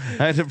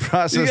 I had to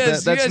process You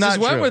guys, that. That's not just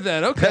went true. with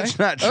that. Okay. That's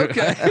not true.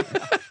 Okay.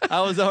 I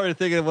was already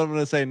thinking of what I'm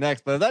going to say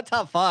next, but of that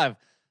top 5,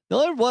 the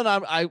only one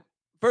I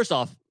first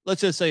off,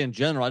 let's just say in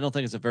general, I don't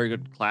think it's a very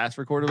good class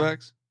for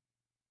quarterbacks.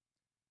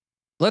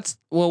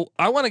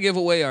 I want to give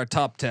away our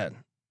top 10.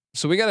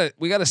 So we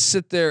gotta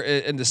sit there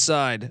and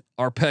decide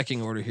our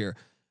pecking order here.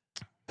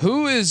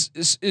 Who is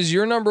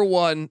your number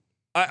one?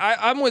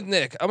 I'm with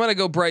Nick. I'm gonna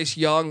go Bryce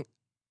Young.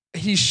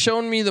 He's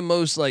shown me the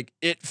most like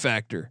it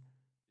factor.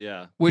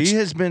 Yeah. Which he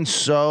has been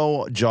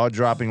so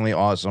jaw-droppingly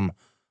awesome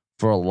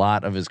for a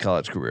lot of his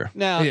college career.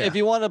 Now, Yeah. if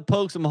you want to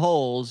poke some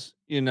holes,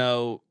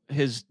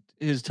 his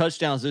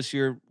touchdowns this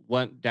year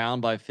went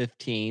down by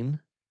 15.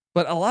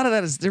 but a lot of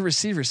that is their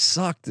receivers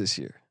sucked this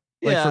year.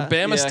 Like for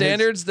Bama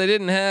standards, they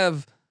didn't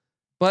have.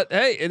 But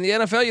hey, in the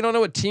NFL, you don't know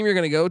what team you're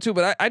going to go to.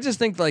 But I just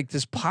think like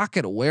this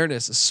pocket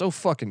awareness is so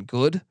fucking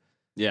good.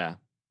 Yeah.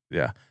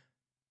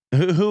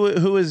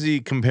 Who is he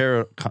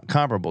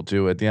comparable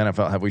to at the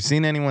NFL? Have we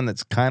seen anyone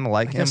that's kind of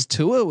like I him? guess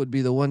Tua would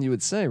be the one you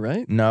would say,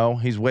 right? No,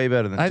 he's way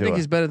better than I Tua. think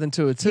he's better than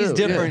Tua too. He's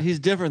different. Yeah. He's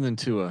different than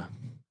Tua.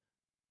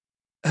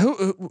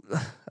 Who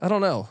I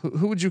don't know.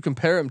 Who would you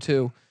compare him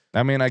to?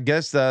 I mean, I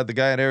guess the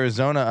guy at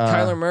Arizona,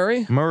 Kyler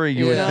Murray? Murray,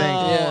 you would Yeah.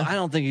 think. Yeah. I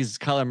don't think he's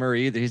Kyler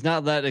Murray either. He's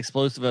not that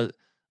explosive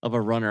of a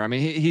runner. I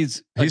mean,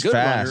 he's a He's good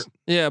fast. runner.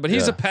 Yeah, but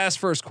he's Yeah. a pass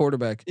first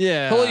quarterback.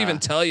 Yeah. He'll even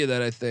tell you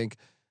that, I think.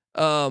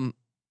 I don't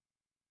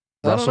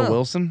Russell know.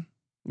 Wilson.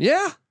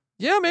 Yeah.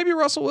 Yeah, maybe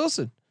Russell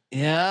Wilson.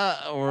 Yeah,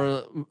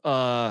 or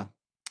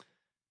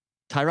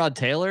Tyrod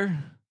Taylor.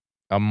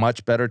 A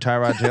much better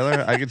Tyrod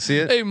Taylor. I could see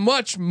it. A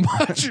much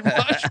better.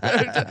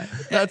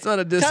 That's not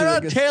a diss.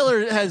 Tyrod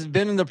Taylor has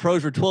been in the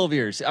pros for 12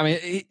 years. I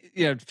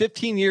mean,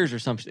 15 years or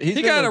something.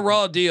 He got a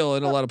raw deal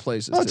in a lot of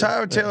places. Oh, too.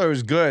 Tyrod Taylor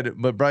was good,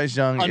 but Bryce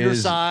Young is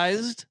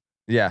undersized.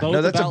 yeah. both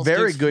No, that's a about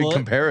very 6 good foot.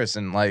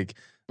 comparison, like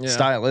Yeah.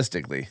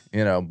 stylistically,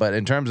 But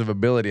in terms of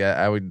ability,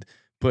 I would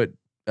put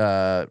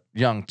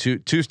Young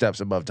two steps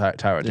above Tyrod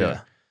Taylor.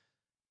 Yeah.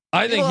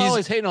 I think People are he's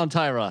always hating on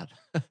Tyrod.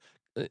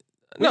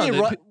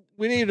 no.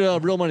 We need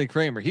Real Money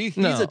Kramer. He's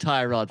No. a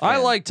Tyrod fan. I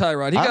like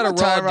Tyrod. He I'm got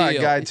a raw Tyrod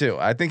deal. guy too.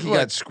 I think he Look,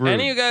 got screwed.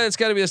 Any guy that's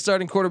got to be a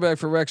starting quarterback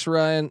for Rex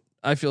Ryan,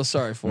 I feel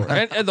sorry for,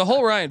 and the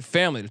whole Ryan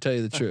family, to tell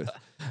you the truth.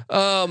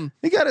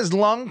 He got his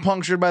lung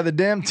punctured by the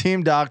damn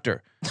team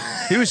doctor.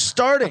 He was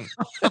starting,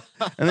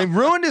 and they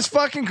ruined his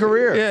fucking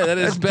career. Yeah, that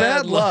is That's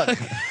bad luck.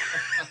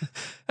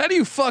 How do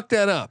you fuck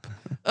that up?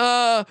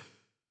 All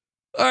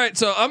right,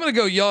 so I'm gonna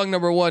go Young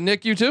number one.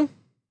 Nick, you too?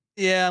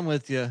 Yeah, I'm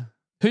with you.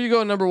 Who you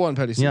going number one,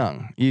 Petty?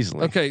 Young,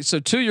 easily. Okay,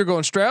 so 2, you're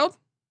going Stroud.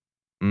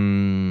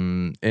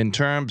 In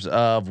terms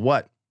of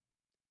what,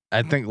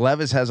 I think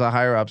Levis has a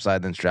higher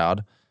upside than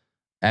Stroud,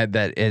 and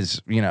that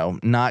is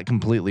not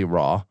completely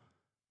raw.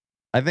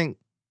 I think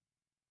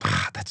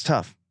that's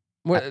tough.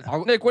 What,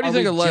 Nick, what do you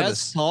think of we Levis?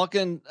 Just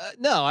talking.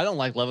 No, I don't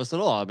like Levis at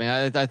all. I mean,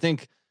 I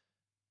think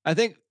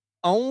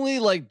only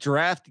like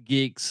draft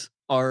geeks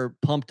are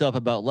pumped up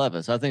about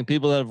Levis. I think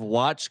people that have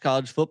watched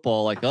college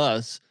football like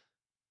us,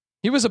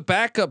 He was a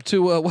backup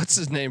to what's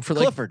his name for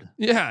like Clifford.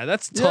 Yeah,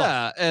 that's tough.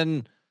 Yeah,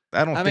 and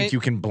I don't I think mean- you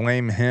can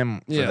blame him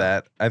for Yeah.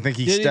 that. I think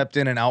he Did he- stepped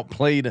in and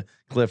outplayed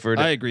Clifford.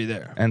 I agree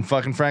there. and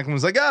fucking Franklin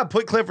was like,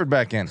 put Clifford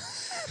back in.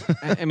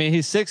 I mean,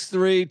 he's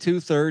 6'3",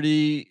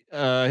 230.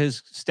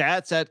 His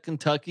stats at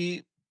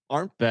Kentucky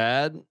aren't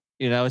bad,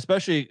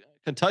 especially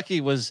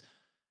Kentucky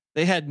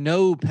they had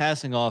no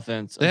passing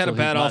offense. They had a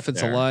until he bad got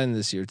offensive there. line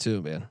this year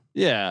too, man.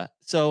 Yeah.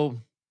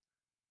 So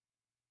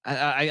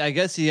I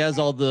guess he has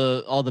all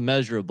the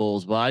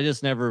measurables, but I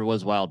just never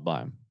was wowed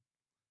by him.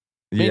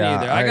 Me Yeah,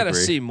 neither. I gotta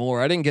agree. see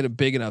more. I didn't get a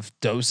big enough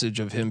dosage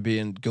of him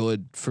being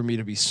good for me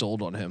to be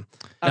sold on him.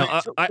 I Now,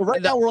 mean, so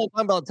right now we're all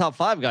talking about the top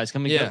 5 guys.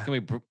 Can we Yeah.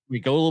 we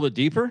go a little bit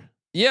deeper?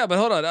 Yeah, but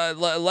hold on.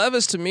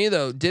 Levis to me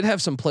though did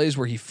have some plays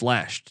where he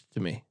flashed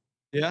to me.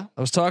 Yeah.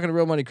 I was talking to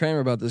Real Money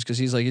Kramer about this because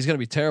he's like he's gonna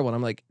be terrible, and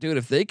I'm like, dude,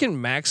 if they can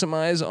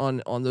maximize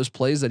on those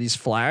plays that he's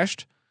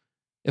flashed,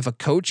 if a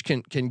coach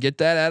can get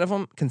that out of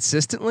him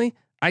consistently,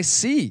 I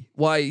see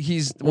why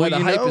why the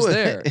hype is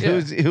there. Yeah.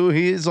 Who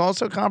he is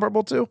also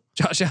comparable to?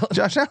 Josh Allen.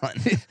 Josh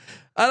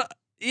Allen.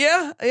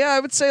 Yeah, I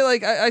would say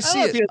like I see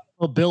I it. like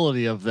the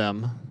ability of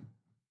them.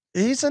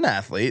 He's an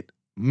athlete.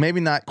 Maybe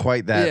not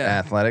quite that Yeah.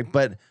 athletic,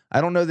 but I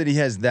don't know that he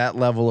has that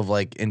level of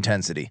like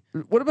intensity.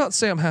 What about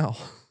Sam Howell?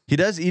 He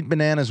does eat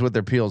bananas with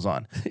their peels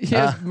on. He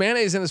has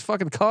mayonnaise in his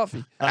fucking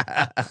coffee.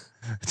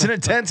 It's an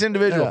intense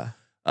individual.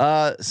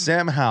 Yeah.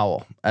 Sam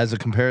Howell as a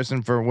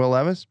comparison for Will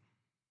Levis.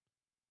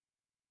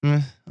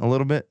 A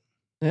little bit.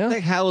 I Yeah,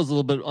 think Howell's a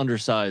little bit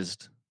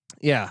undersized.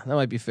 that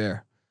might be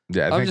fair.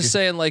 Yeah, I'm just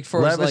saying, like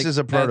for Levis like is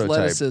a prototype.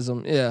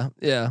 athleticism. Yeah.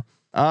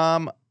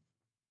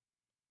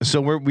 So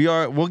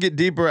we'll get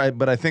deeper,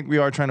 but I think we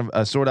are trying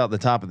to sort out the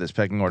top of this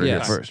pecking order here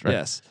Yes, first, right?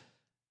 Yes,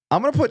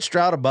 I'm gonna put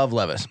Stroud above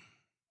Levis.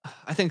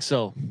 I think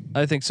so.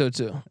 I think so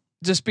too.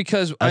 Just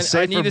because I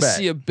safer need to bet.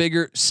 see a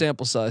bigger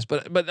sample size,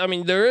 but I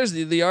mean there is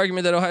the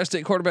argument that Ohio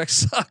State quarterbacks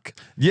suck.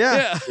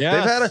 Yeah. Yeah.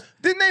 They've had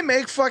didn't they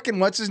make fucking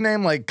what's his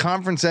name like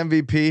conference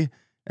MVP,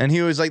 and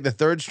he was like the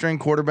third string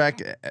quarterback.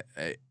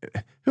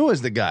 Who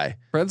was the guy?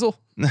 Frenzel?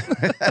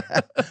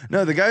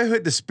 No, the guy who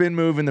hit the spin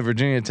move in the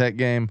Virginia Tech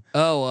game.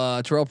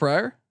 Oh, Terrell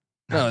Pryor?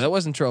 No, that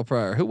wasn't Terrell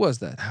Pryor. Who was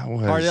that? That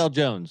was- Cardale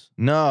Jones.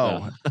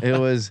 No, it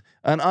was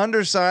an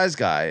undersized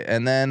guy,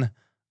 and then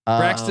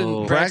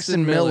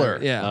Braxton Miller.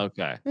 Yeah.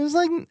 Okay. it was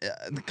like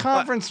the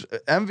conference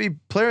MVP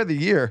player of the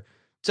year.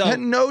 So, Had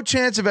no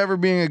chance of ever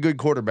being a good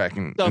quarterback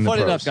in so the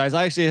funny pros. enough, guys,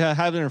 I actually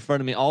have it in front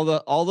of me.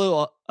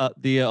 Although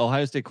the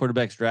Ohio State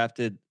quarterbacks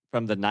drafted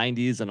from the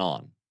 90s and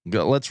on.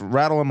 Let's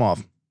rattle them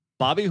off.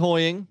 Bobby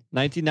Hoying,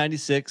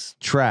 1996,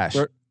 Trash.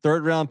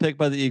 third round pick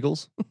by the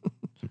Eagles.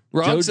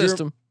 Wrong Joe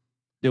system.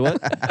 Do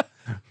what?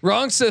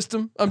 Wrong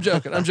system. I'm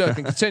joking.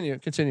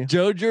 Continue.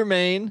 Joe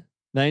Germain,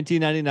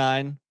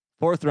 1999,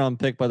 4th round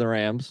pick by the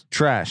Rams.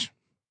 Trash.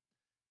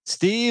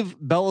 Steve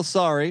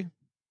Belisari,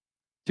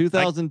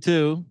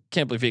 2002,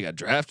 Can't believe he got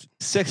drafted.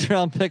 6th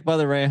round pick by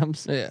the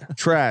Rams. Yeah.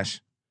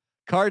 Trash.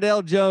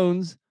 Cardale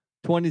Jones,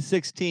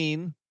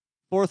 2016,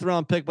 4th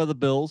round pick by the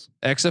Bills.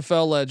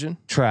 XFL legend.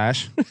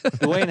 Trash.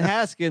 Dwayne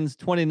Haskins,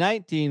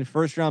 2019,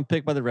 1st round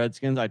pick by the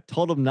Redskins. I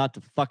told him not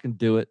to fucking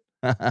do it.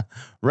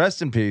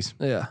 Rest in peace.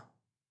 Yeah.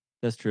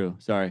 That's true.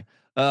 Sorry.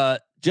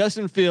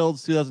 Justin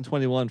Fields,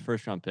 2021,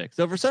 1st round pick.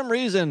 So for some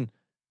reason,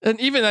 And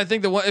even I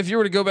think the one if you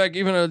were to go back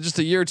even just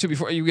a year or two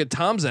before you get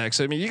Tom Zach.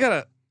 So I mean you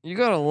got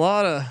a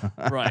lot of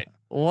right.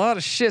 a lot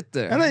of shit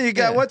there. And then you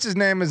got Yeah. what's his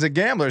name as a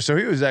gambler, so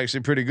he was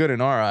actually pretty good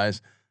in our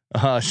eyes.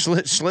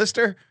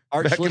 Schlister,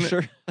 Art Back in the-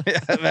 Schlichter.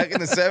 yeah, back in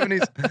the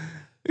 70s.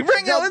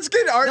 Let's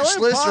get Art The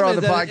only Schlister problem on is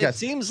the that It podcast.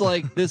 seems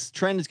like this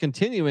trend is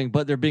continuing,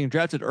 but they're being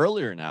drafted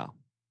earlier now.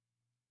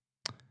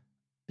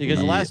 Because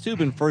the Yeah. last 2 have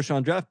been 1st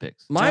round draft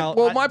picks. My Now,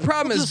 my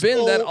problem has this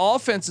been that whole-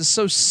 offense is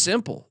so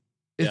simple.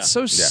 It's Yeah.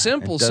 so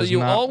simple, it so does you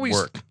not always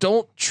work.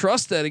 don't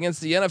trust that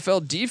against the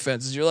NFL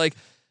defenses. You're like,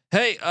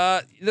 hey,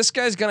 this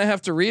guy's gonna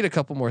have to read a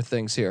couple more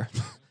things here.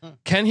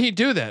 Can he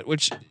do that?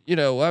 Which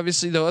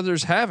obviously the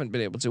others haven't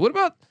been able to. What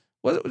about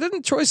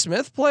didn't Troy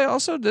Smith play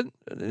also? Didn't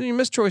you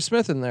miss Troy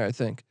Smith in there? I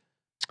think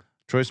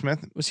Troy Smith.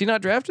 was he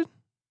not drafted?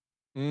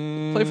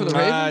 Play for the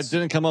I Ravens?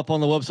 didn't come up on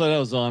the website I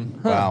was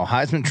on. Wow,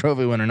 Heisman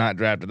Trophy winner not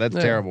drafted. That's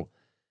Yeah. terrible.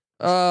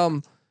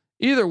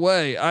 Either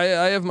way,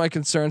 I have my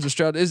concerns with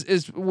Stroud.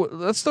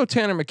 Let's throw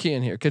Tanner McKee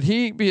in here. Could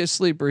he be a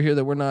sleeper here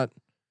that we're not?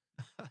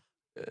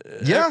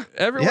 Yeah.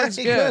 Everyone's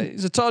he could.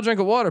 he's a tall drink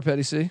of water,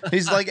 Petty C.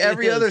 He's like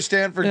every He is. other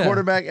Stanford Yeah.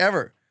 quarterback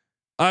ever.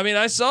 I mean,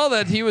 I saw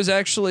that he was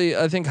actually,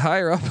 I think,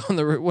 higher up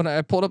on when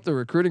I pulled up the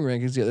recruiting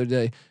rankings the other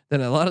day than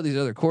a lot of these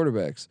other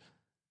quarterbacks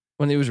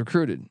when he was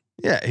recruited.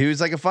 Yeah, he was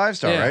like a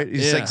 5-star, Yeah, right?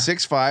 He's yeah. like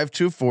 6'5",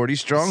 240,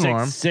 strong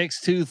arm.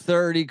 6'6",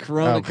 230,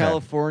 Corona, Okay.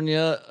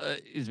 California.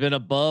 He's been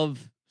above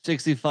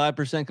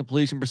 65%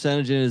 completion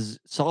percentage in his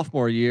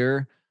sophomore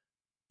year.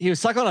 He was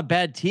stuck on a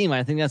bad team.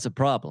 I think that's a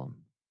problem.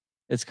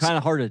 It's kind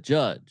of hard to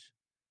judge.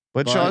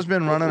 But But Shaw's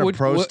been running a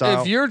pro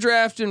style. If you're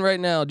drafting right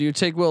now, do you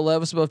take Will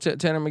Levis above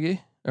Tanner McGee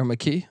or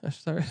McKee? I'm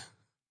sorry.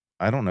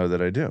 I don't know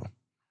that I do.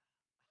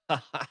 I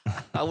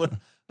don't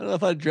know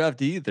if I'd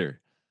draft either.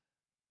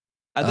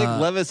 I think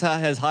Levis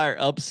has higher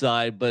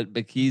upside, but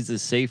McKee's a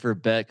safer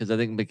bet because I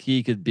think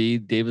McKee could be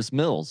Davis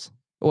Mills.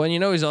 Well,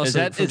 and he's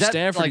also from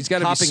Stanford. Like he's got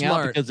to be topping out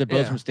smart because they're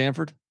both from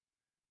Stanford.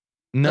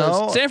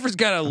 No, Stanford's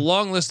got a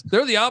long list.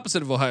 They're the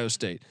opposite of Ohio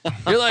State.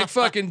 You're like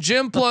fucking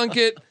Jim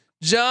Plunkett,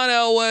 John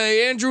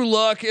Elway, Andrew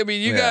Luck. I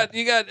mean, you got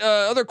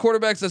other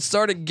quarterbacks that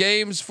started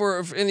games for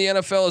in the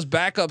NFL as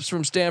backups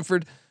from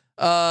Stanford.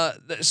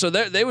 So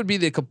they would be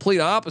the complete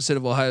opposite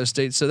of Ohio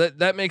State. So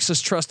that makes us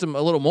trust them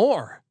a little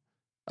more.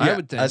 I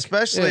would think,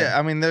 especially.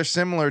 I mean, they're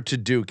similar to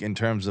Duke in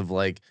terms of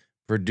like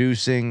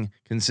producing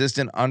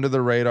consistent under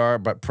the radar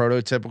but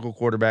prototypical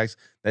quarterbacks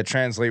that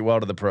translate well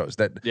to the pros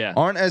that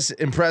aren't as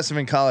impressive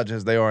in college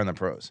as they are in the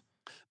pros.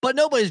 But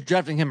nobody's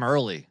drafting him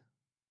early,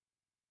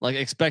 like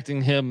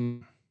expecting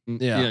him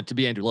to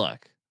be Andrew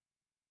Luck.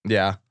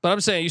 Yeah, but I'm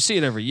saying you see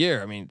it every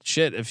year. I mean,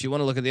 shit, if you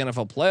want to look at the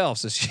NFL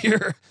playoffs this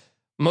year,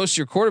 most of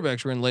your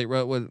quarterbacks were in late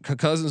round. What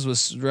Cousins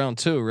was round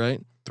 2,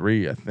 right?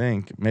 3, I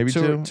think, maybe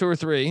 2 or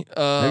 3,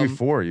 maybe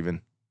 4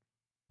 even.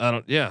 I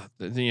don't. Yeah,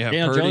 then you have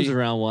Daniel Purdy. Jones is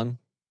round 1.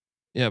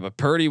 Yeah, but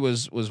Purdy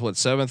was what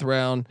 7th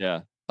round. Yeah.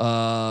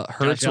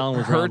 Hurts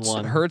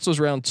was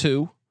round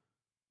 2.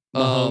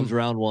 Mahomes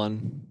round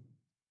 1.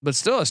 But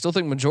still, I still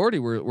think majority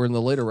were in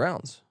the later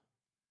rounds.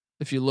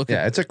 If you look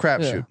at it's a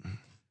crapshoot.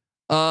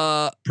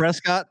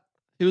 Prescott,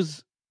 he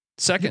was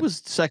second. He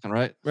was second,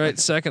 right? Right,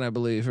 second, I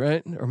believe,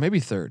 right? Or maybe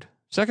third.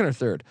 Second or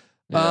third.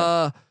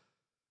 Yeah.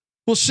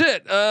 Well,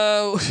 shit.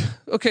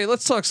 Okay,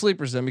 let's talk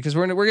sleepers then, because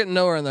we're getting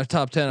nowhere in the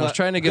top 10. I was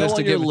trying to get us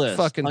to give a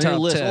fucking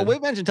top 10. Well, we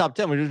mentioned top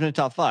 10. We just mentioned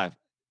top 5.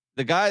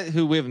 The guy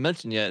who we haven't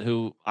mentioned yet,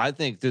 who I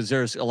think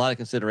deserves a lot of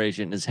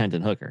consideration, is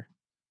Hendon Hooker.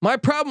 My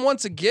problem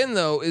once again,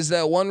 though, is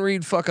that one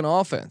read fucking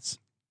offense.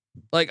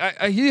 Like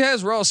he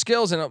has raw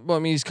skills, and I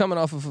mean he's coming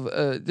off of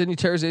didn't he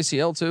tear his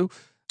ACL too?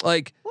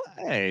 Like, well,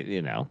 hey,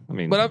 I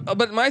mean,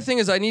 but my thing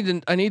is I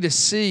need to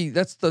see.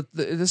 That's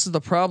this is the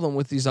problem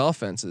with these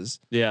offenses.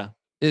 Yeah,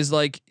 is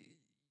like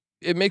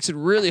it makes it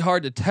really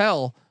hard to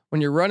tell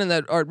when you're running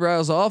that Art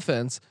Briles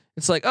offense.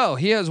 It's like, oh,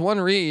 he has one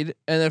read,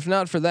 and if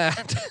not for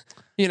that,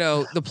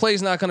 the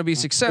play's not going to be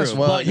successful.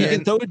 Well, he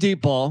can throw a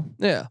deep ball.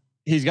 Yeah,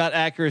 he's got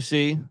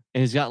accuracy and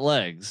he's got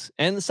legs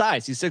and the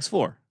size. He's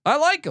 6'4". I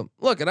like him.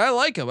 Look, and I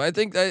like him. I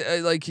think I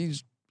like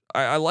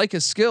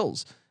his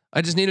skills.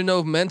 I just need to know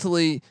if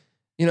mentally,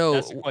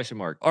 that's a question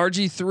mark.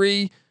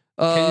 RG3.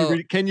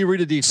 Can you read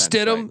a defense?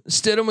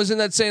 Stidham was in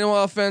that same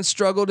offense,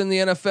 struggled in the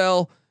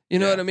NFL. You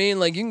know what I mean?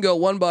 Like you can go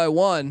one by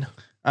one.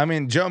 I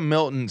mean, Joe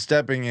Milton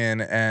stepping in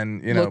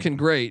and looking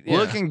great,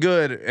 looking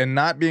good, and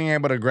not being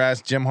able to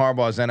grasp Jim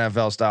Harbaugh's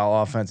NFL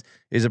style offense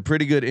is a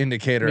pretty good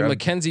indicator. I mean,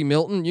 Mackenzie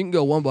Milton, you can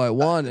go one by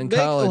one in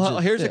college. Well,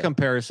 here's a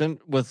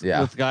comparison with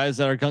guys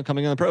that are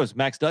coming in the pros.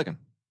 Max Duggan.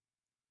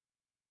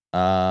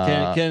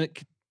 Can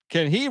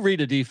he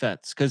read a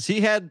defense? Because he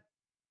had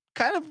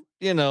kind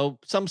of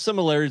some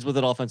similarities with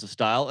an offensive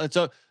style. And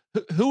so,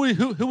 who would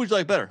you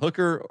like better,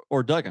 Hooker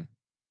or Duggan?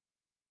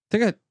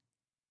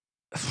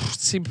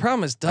 See, the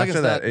problem is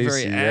Duggan's not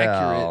very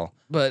accurate,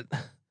 but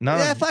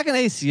fucking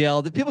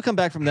ACL. The people come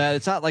back from that.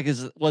 It's not like it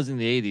was in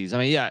the 80s. I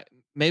mean,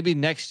 maybe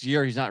next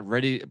year he's not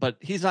ready, but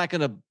he's not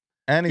going to.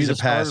 And he's a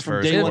pass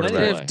first.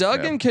 If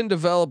Duggan can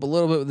develop a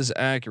little bit with his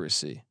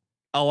accuracy.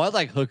 Oh, I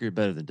like Hooker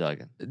better than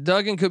Duggan.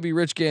 Duggan could be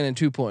Rich Gannon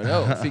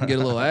 2.0 if he can get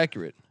a little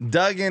accurate.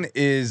 Duggan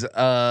is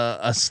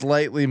a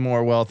slightly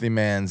more wealthy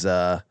man's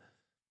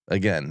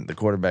again, the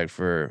quarterback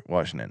for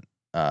Washington.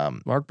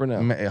 Mark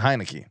Brunell.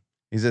 Heineke.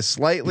 He's a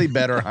slightly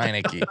better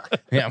Heineke.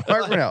 Yeah,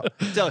 Mark Brunell.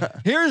 So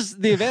here's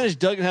the advantage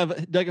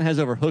Duggan has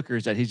over Hooker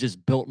is that he's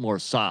just built more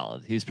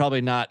solid. He's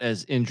probably not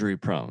as injury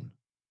prone.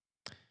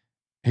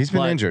 He's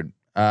been injured.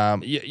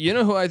 You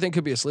know who I think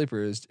could be a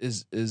sleeper is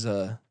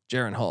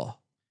Jaren Hall.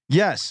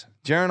 Yes,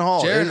 Jaren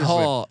Hall. Jaren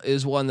Hall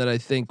is one that I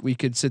think we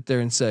could sit there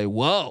and say,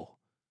 "Whoa."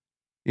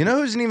 You know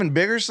who's an even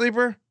bigger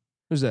sleeper?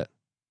 Who's that?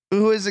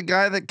 Who is a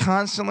guy that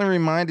constantly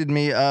reminded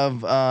me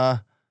of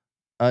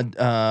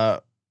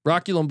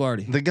Rocky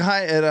Lombardi, the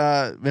guy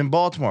at in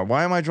Baltimore.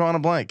 Why am I drawing a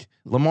blank?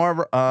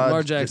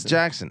 Lamar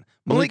Jackson.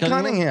 Malik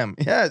Cunningham.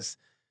 Yes.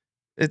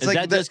 It's like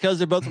that just because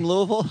they're both from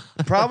Louisville?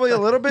 Probably a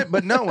little bit,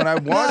 but no. When I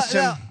watched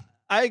him,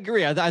 I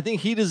agree. I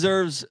think he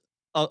deserves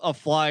a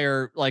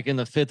flyer like in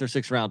the 5th or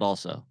 6th round.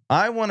 Also,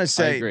 I want to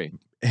say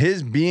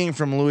his being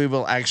from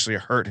Louisville actually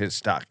hurt his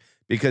stock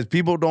because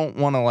people don't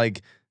want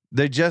to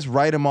they just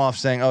write him off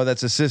saying, "Oh,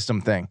 that's a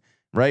system thing,"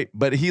 right?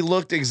 But he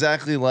looked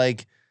exactly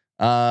like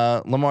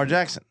Lamar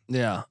Jackson.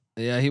 Yeah,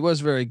 he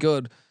was very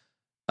good.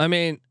 I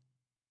mean,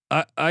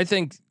 I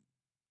think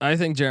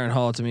Jaren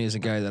Hall to me is a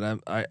guy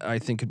that I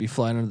think could be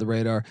flying under the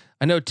radar.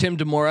 I know Tim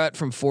DeMorat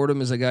from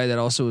Fordham is a guy that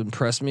also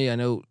impressed me. I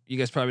know you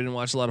guys probably didn't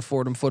watch a lot of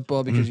Fordham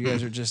football because you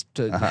guys are just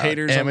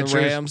haters amateurs,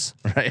 on the Rams,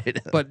 right?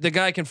 But the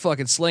guy can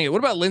fucking sling it. What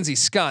about Lindsey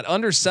Scott?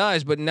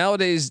 Undersized, but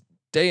nowadays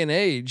day and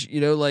age,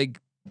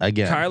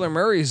 again, Kyler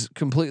Murray's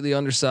completely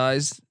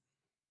undersized.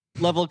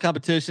 Level of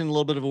competition, a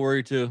little bit of a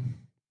worry too.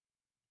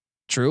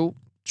 True,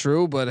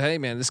 but hey,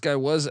 man, this guy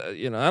was, I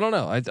don't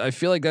know. I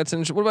feel like that's an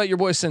interesting. What about your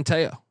boy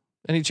Centeio?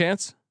 Any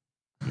chance?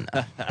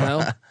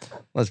 No.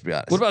 Let's be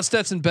honest. What about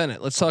Stetson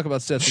Bennett? Let's talk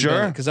about Stetson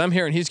Bennett because I'm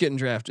hearing he's getting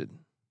drafted.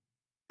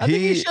 I think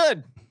he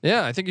should.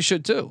 Yeah, I think he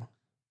should too.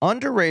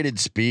 underrated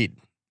speed.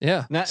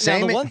 Yeah. Now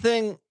Same the it- one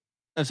thing.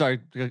 I'm sorry.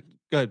 Go ahead.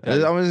 I Patty.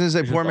 was going to say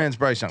Your poor thought. man's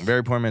Bryce Young,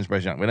 very poor man's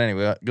Bryce Young. But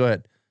anyway, go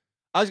ahead.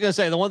 I was gonna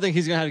say the one thing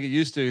he's gonna have to get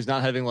used to is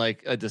not having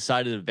like a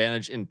decided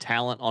advantage in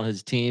talent on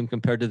his team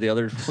compared to the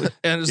other.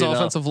 And his you know.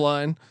 offensive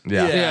line.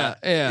 Yeah.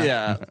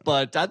 Yeah.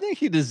 But I think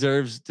he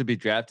deserves to be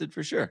drafted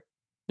for sure.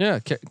 Yeah.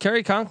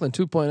 Kerry Conklin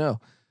 2.0.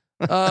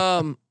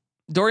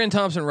 Dorian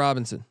Thompson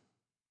Robinson.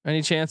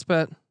 Any chance,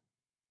 Pat?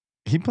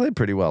 He played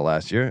pretty well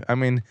last year. I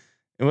mean,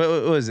 what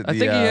was it? I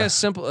think he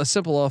has a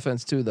simple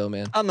offense too, though,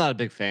 man. I'm not a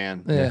big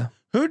fan. Yeah.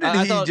 Who did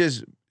I he thought-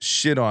 just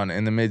shit on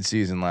in the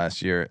midseason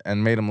last year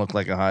and made him look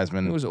like a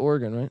Heisman? It was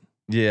Oregon, right?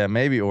 Yeah,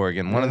 maybe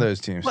Oregon, one of Yeah. those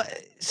teams.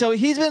 But so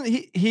he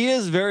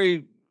is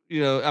very,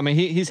 I mean,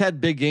 he's had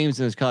big games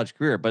in his college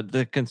career, but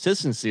the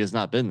consistency has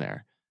not been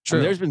there. True.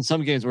 And there's been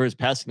some games where his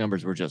passing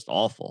numbers were just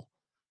awful.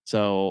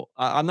 So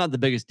I'm not the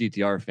biggest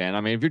DTR fan.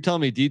 I mean, if you're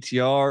telling me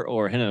DTR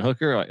or Hendon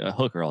Hooker, like a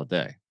Hooker all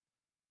day.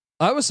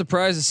 I was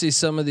surprised to see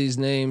some of these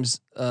names,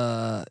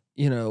 like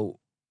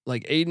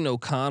Aiden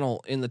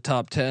O'Connell in the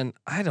top 10.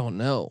 I don't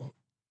know.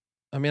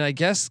 I mean, I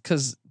guess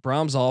because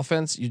Brahms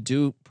offense, you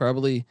do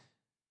probably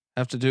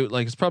have to do it.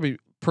 Like it's probably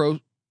pro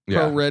ready.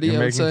 You're I would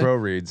making say. pro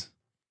reads.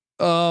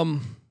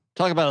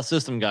 Talk about a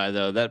system guy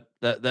though.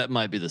 That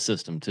might be the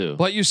system too.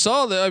 But you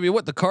saw that. I mean,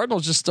 what the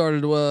Cardinals just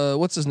started.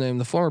 What's his name?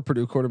 The former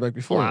Purdue quarterback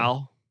before. him.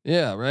 Wow.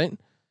 Yeah. Right.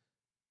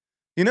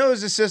 You know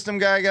who's a system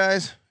guy,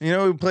 guys? You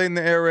know who played in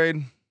the air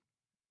raid?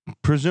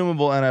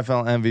 Presumable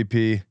NFL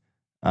MVP,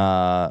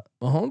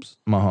 Mahomes.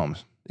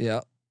 Mahomes.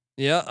 Yeah.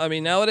 Yeah. I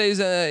mean, nowadays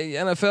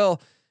NFL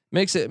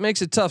makes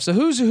it tough. So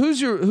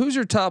who's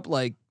your top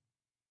like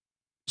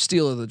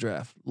steal of the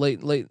draft? Late.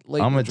 I'm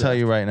gonna tell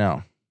you right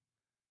now,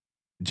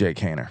 Jake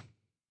Haener.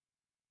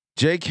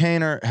 Jake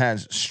Haener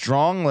has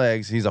strong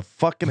legs. He's a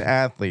fucking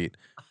athlete,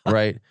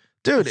 right?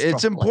 Dude, it's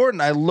Strong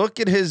important. I look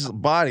at his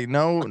body,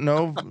 no,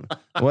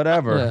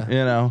 whatever, Yeah.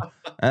 you know,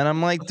 and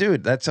I'm like,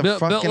 dude, that's a built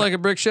fucking like a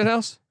brick shit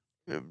house.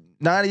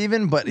 not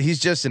even, but he's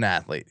just an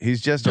athlete. He's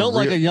just Built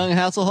like real- a young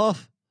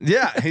Hasselhoff.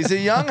 yeah, he's a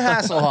young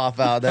Hasselhoff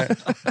out there,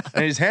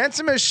 and he's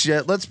handsome as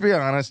shit. Let's be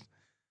honest.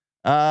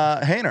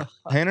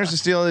 Haener's the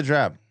steal of the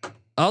draft.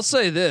 I'll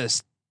say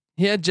this: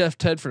 he had Jeff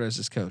Tedford as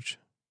his coach.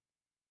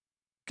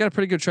 Got a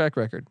pretty good track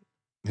record.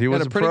 He was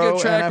Got a a pretty pro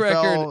good track NFL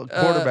record.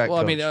 quarterback. Well,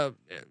 I coach.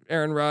 mean,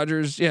 Aaron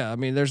Rodgers. Yeah, I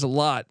mean, there's a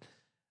lot.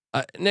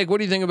 Nick, what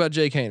do you think about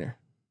Jake Haener?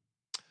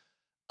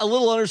 A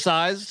little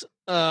undersized.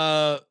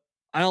 I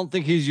don't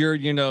think he's your,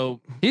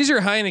 He's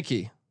your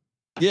Heineke.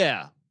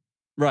 yeah,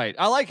 right.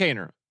 I like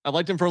Haener. I've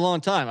liked him for a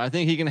long time. I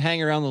think he can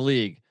hang around the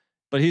league,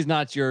 but he's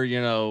not your,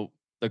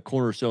 the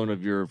cornerstone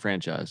of your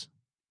franchise.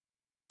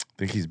 I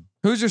think he's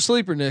Who's your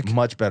sleeper, Nick?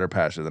 much better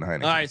passer than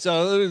Heineken. All right,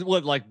 so it was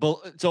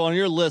what so on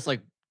your list,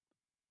 like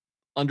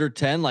under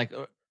 10, like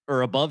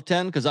or above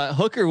 10, because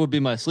Hooker would be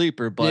my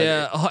sleeper, but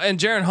Yeah, and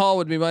Jaron Hall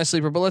would be my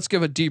sleeper, but let's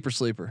give a deeper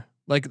sleeper,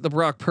 like the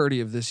Brock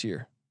Purdy of this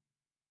year.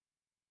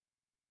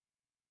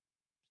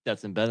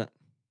 Stetson Bennett.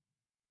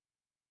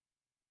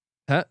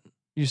 Pat,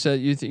 you said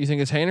you think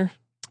it's Haener?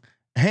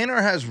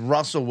 Haener has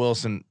Russell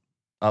Wilson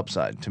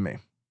upside to me.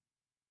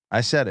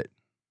 I said it.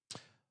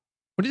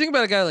 What do you think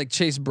about a guy like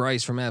Chase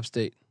Bryce from App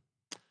State?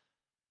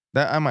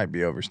 That I might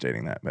be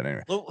overstating that, but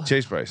anyway, Well,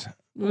 Chase Bryce.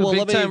 Well,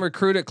 Big time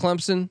recruit at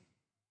Clemson.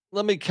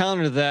 let me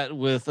counter that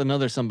with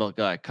another Sunbelt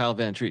guy, Kyle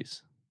Van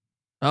Treese.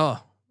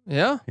 Oh,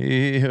 yeah.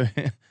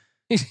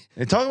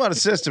 They talk about a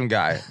system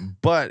guy,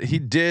 but he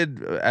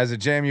did, as a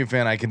JMU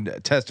fan, I can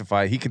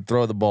testify he could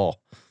throw the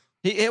ball.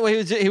 He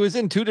was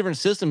in two different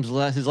systems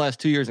his last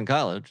 2 years in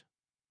college.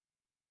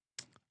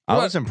 I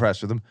What- was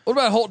impressed with him. What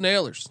about Holton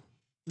Ahlers?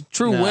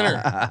 True No.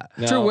 winner.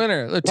 No. True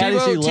winner. Look, Patty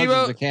C loves his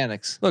Tebow.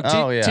 mechanics. Look,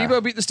 Oh, yeah.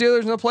 Tebow beat the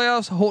Steelers in the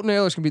playoffs. Holton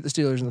Ahlers can beat the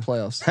Steelers in the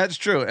playoffs. That's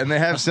true, and they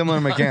have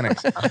similar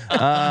mechanics.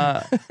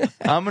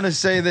 I'm gonna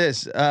say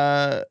this: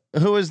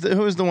 who is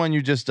the one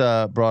you just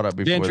brought up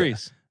before? Van that?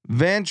 Treese.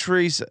 Van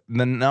Treese.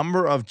 The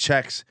number of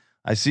checks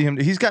I see him.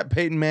 He's got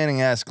Peyton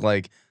Manning esque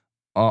like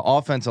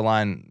offensive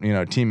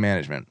line, team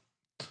management.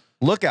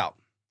 Look out.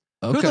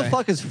 Okay. Who the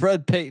fuck is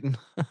Fred Payton?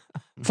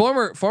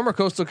 Former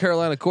Coastal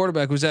Carolina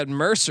quarterback who's at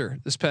Mercer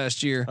this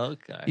past year.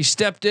 Okay. He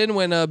stepped in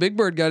when Big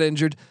Bird got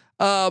injured.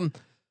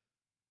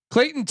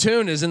 Clayton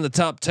Tune is in the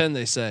top 10.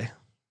 They say.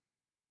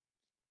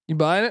 You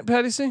buying it,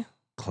 Patty C?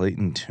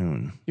 Clayton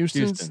Tune.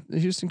 The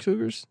Houston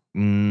Cougars.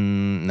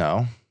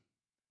 No.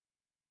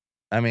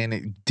 I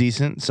mean,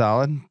 decent,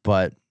 solid,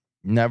 but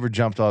never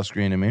jumped off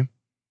screen to me.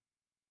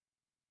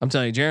 I'm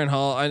telling you, Jaron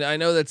Hall. I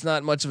know that's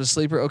not much of a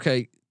sleeper.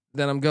 Okay,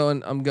 then I'm going.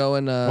 Well,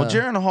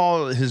 Jaron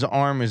Hall, his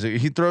arm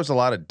he throws a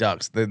lot of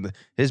ducks.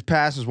 His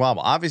pass is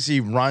wobble. Obviously, he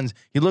runs.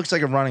 He looks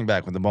like a running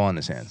back with the ball in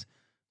his hands,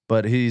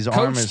 but his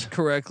arm is. coached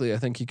correctly. I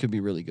think he could be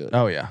really good.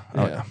 Oh yeah.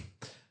 Oh yeah.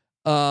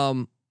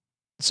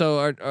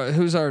 So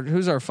who's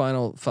our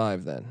final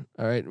five then?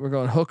 All right, we're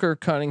going Hooker,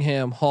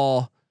 Cunningham,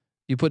 Hall.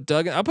 You put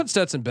Duggan. I'll put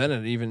Stetson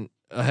Bennett even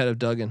ahead of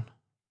Duggan.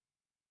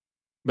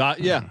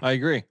 Yeah, I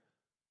agree.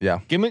 Yeah.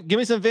 Give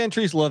me some Van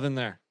Treese love in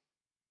there.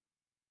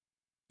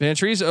 Van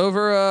Treese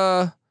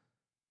over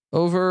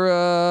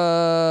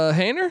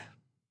Haener.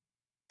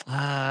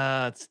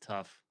 That's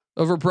tough.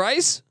 over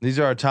Bryce. These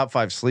are our top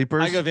 5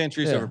 sleepers. I go Van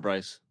Treese Yeah. over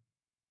Bryce.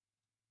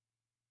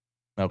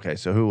 Okay,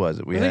 so who was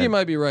it? I think you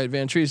might be right.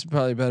 Van Treese is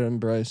probably better than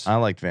Bryce. I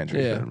liked Van Treese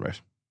Yeah. better than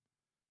Bryce.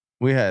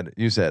 We had,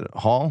 you said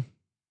Hall,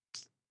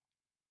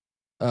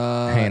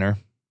 Hayner,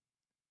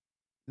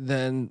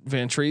 Then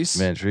Van Treese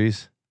Van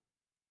Treese.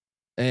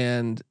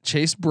 and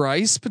Chase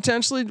Bryce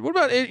potentially. What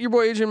about your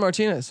boy Adrian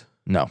Martinez?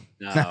 No.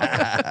 No.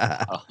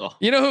 Oh.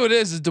 You know who it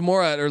is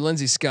Demorat or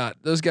Lindsey Scott.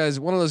 Those guys,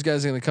 one of those guys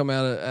is going to come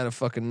out of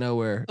fucking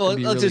nowhere. Well, and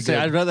be let's really just say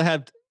good. I'd rather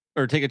have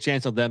or take a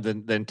chance on them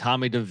than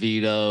Tommy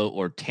DeVito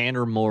or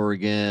Tanner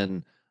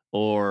Morgan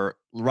or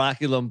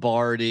Rocky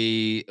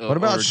Lombardi. What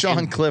about or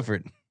Sean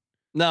Clifford?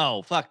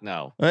 No, fuck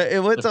no.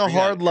 What's a Forget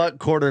hard it. luck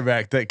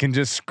quarterback that can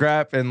just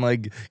scrap and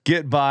like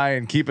get by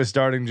and keep a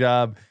starting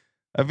job?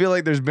 I feel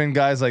like there's been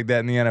guys like that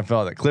in the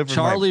NFL. That Clifford,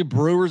 Charlie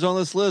Brewer's on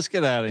this list.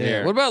 Get out of Yeah.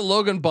 here. What about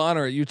Logan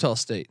Bonner at Utah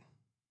State?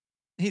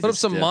 He's Put a up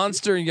some stiff.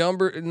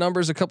 monster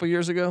numbers a couple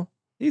years ago.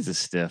 He's a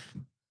stiff.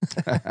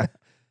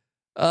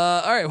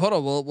 All right, hold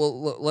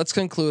on. Let's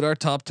conclude our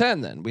top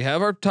 10 then. We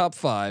have our top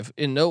 5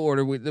 in no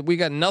order. We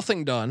got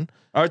nothing done.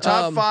 Our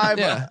top 5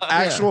 yeah,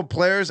 actual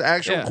players,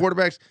 actual Yeah.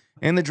 quarterbacks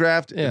in the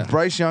draft. Yeah.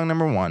 Bryce Young,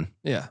 number 1.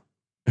 Yeah.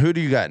 Who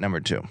do you got number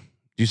 2? Do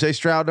you say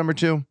Stroud number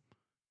 2? Do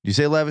you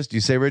say Levis? Do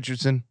you say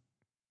Richardson?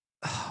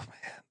 Oh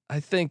man, I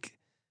think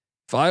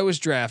if I was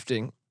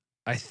drafting,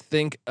 I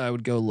think I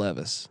would go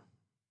Levis.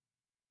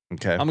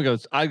 Okay.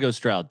 I'd go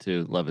Stroud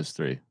too. Levis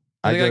 3.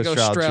 I think I go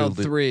Stroud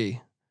too,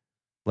 3,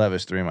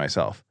 Levis 3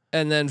 myself.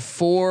 and then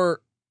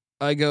 4.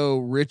 I go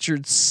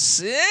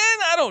Richardson.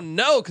 I don't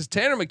know because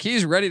Tanner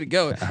McKee's ready to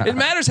go. It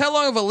matters how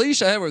long of a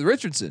leash I have with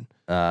Richardson.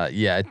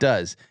 Yeah, it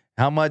does.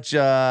 How much?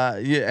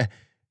 Yeah,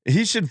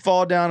 he should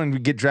fall down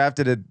and get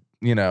drafted at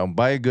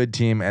by a good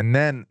team, and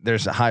then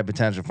there's a high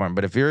potential for him.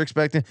 But if you're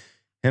expecting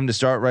him to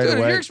start right Dude, if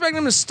away, you're expecting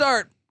him to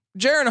start,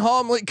 Jaron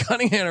Hall and Malik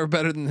Cunningham are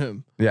better than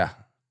him. yeah,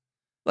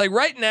 Like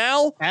right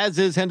now, As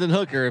is Hendon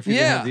Hooker if he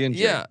didn't have the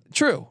injury. yeah,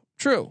 true.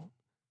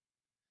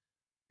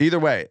 either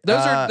way,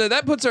 Those are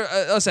that puts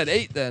us at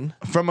 8 then.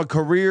 from a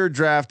career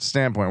draft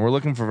standpoint, we're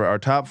looking for our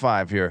top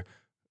 5 here.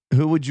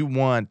 Who would you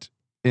want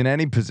in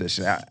any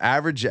position,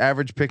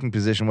 average picking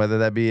position, whether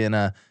that be in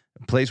a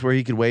place where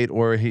he could wait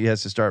or he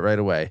has to start right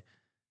away?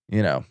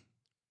 Then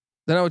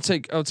I would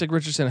take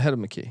Richardson ahead of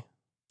McKee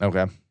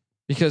Okay.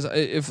 because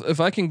if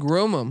I can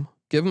groom him,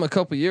 give him a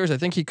couple years, I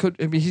think he could.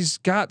 I mean, he's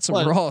got some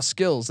Well, raw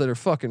skills that are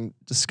fucking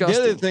disgusting.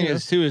 The other thing you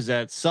know? is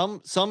that some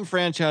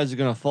franchises are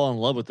going to fall in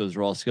love with those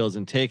raw skills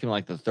and take him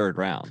like the 3rd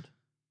round.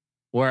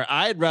 Where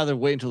I'd rather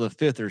wait until the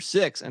 5th or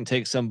 6th and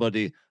take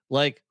somebody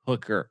like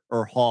Hooker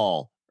or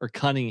Hall or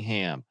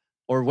Cunningham,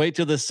 or wait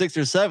till the 6th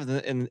or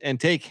 7th and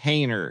take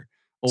Hayner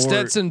or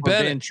Stetson or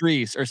Bennett. Van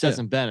Treese or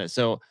Stetson Bennett.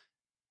 So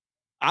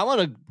I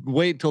want to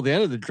wait until the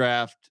end of the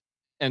draft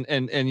and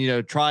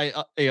try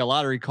a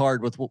lottery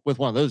card with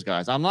one of those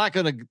guys. I'm not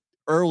going to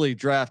early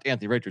draft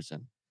Anthony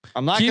Richardson.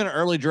 I'm not going to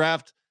early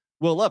draft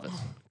Will Levis.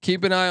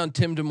 Keep an eye on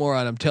Tim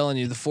DeMorat. I'm telling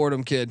you, the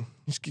Fordham kid.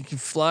 He can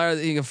fly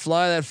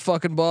that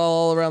fucking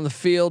ball all around the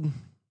field.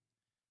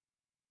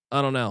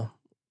 I don't know.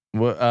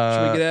 Well,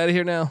 Should we get out of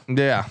here now?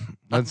 yeah,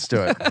 let's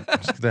do it.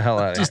 Let's get the hell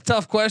out of here. Just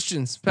tough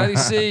questions. Patty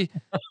C.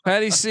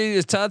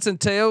 Does Todd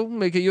Centeo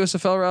make a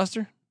USFL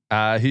roster?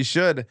 He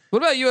should. What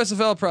about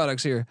USFL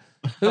products here?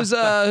 Who's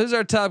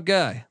our top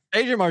guy?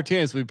 Adrian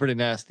Martinez would be pretty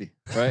nasty,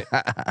 right?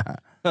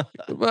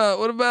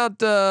 What about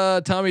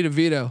Tommy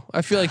DeVito?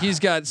 I feel like he's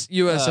got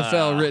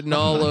USFL written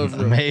all over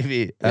him.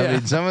 Maybe. I Yeah.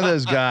 mean, some of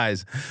those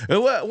guys.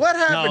 What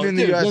happened in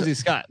the dude, US?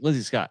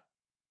 Lindsey Scott.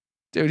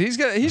 Dude,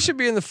 he should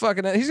be in the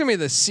fucking. He's gonna be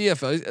the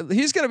CFO.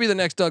 He's gonna be the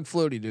next Doug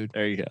Flutie, dude.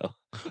 There you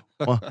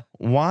go.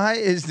 Why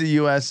is the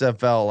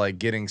USFL like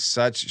getting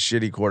such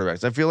shitty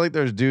quarterbacks? I feel like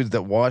there's dudes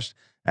that washed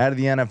out of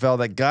the NFL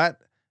that got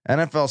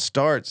NFL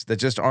starts that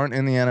just aren't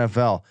in the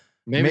NFL.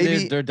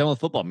 Maybe they're done with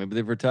football. Maybe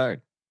they've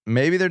retired.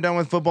 Maybe they're done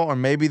with football, or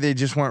maybe they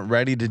just weren't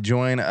ready to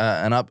join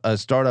a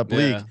startup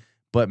league. Yeah.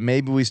 But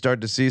maybe we start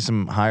to see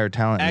some higher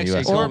talent in Actually, the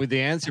US. Colby, the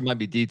answer might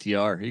be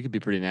DTR. He could be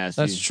pretty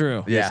nasty. That's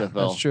true. Yeah. USFL.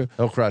 That's true.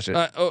 He'll crush it.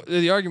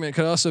 The argument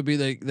could also be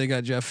they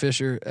got Jeff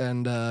Fisher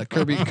and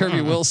Kirby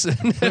Wilson.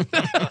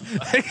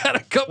 They got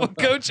a couple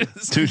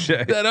coaches Touche.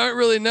 that aren't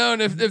really known.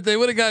 If they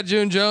would have got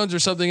June Jones or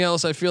something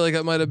else, I feel like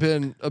that might have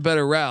been a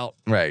better route.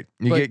 Right.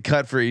 You But- get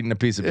cut for eating a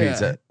piece of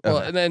pizza. Well,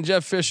 Okay. and then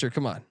Jeff Fisher.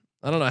 Come on.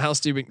 I don't know how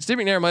Steve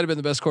McNair might have been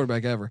the best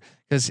quarterback ever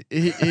because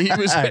he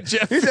was with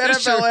Jeff He's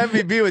Fisher. NFL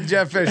MVP with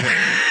Jeff Fisher.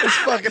 It's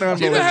fucking Do you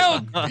unbelievable.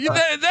 know how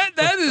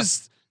that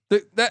is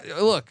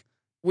look,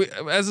 we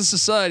as a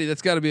society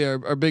that's got to be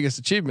our biggest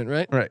achievement,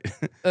 right?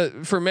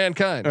 Right. For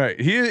mankind. Right.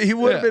 He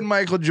would have Yeah. been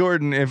Michael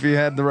Jordan if he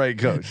had the right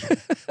coach.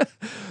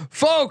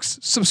 Folks,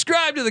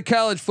 subscribe to the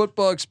College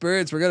Football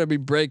Experience. We're going to be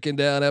breaking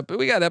down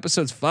we got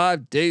episodes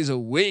 5 days a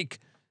week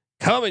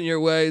coming your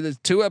way. There's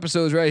 2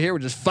 episodes right here. We're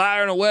just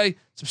firing away.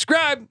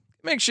 Subscribe.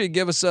 Make sure you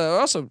give us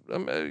also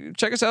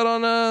check us out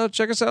on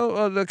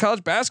the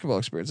College Basketball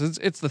Experience.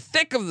 It's the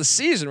thick of the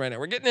season right now.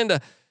 We're getting into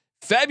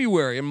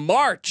February and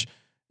March,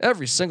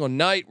 every single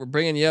night. We're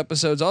bringing you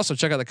episodes. Also,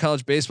 check out the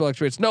College Baseball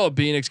Experience. Noah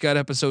Beanick's got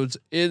episodes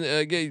in.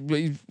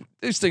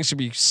 These things should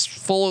be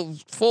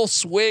full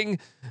swing into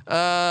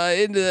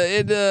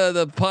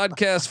the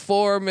podcast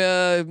form.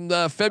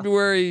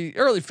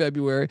 Early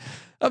February.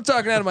 I'm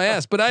talking out of my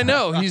ass, but I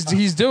know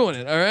he's doing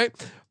it. All right,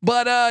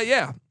 but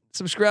yeah,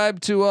 subscribe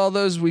to all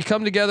those. We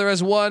come together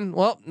as one.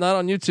 Well, not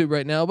on YouTube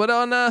right now, but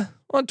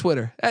on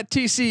Twitter at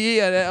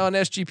TCE on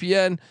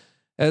SGPN.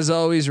 As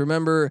always,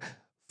 remember,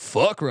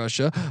 fuck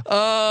Russia.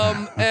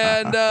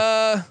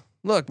 And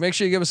look, make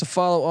sure you give us a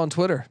follow on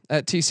Twitter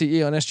at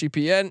TCE on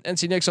SGPN.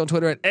 NC Nicks on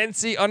Twitter at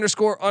NC__NICK.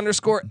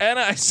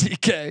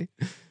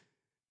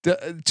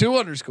 2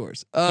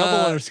 underscores.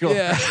 Double underscore.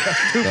 Yeah.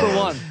 2 for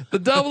 1. The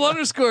double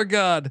underscore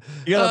god.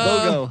 You got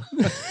a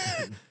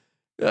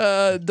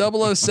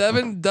BOGO.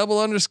 007 double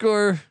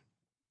underscore.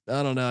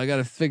 I don't know. I got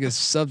to figure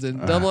something.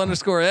 Double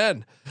underscore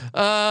N.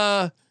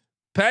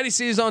 Patty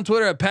C is on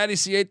Twitter at Patty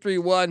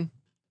C831.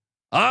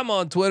 I'm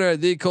on Twitter at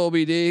the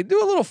Colby D.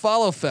 Do a little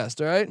follow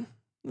fest. All right.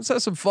 Let's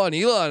have some fun.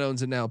 Elon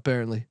owns it now,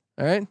 apparently.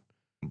 All right.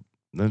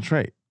 That's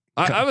right.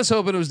 I was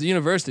hoping it was the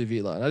University of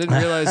Elon. I didn't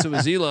realize it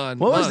was Elon.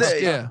 What was Musk.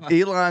 that? Yeah.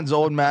 Elon's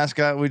old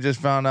mascot. We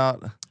just found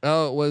out.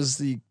 Oh, it was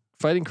the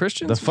Fighting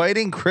Christians. The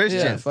Fighting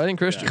Christians. Yeah, Fighting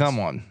Christians. Come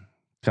on.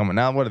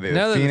 Now what are they?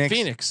 Now The they're Phoenix? the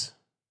Phoenix.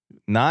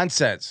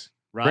 Nonsense.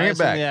 Bring it Rise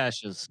back. from the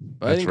ashes.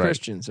 Fighting right.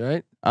 Christians. All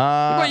right.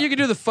 What, you can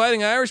do the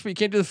Fighting Irish, but you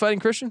can't do the Fighting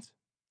Christians.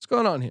 What's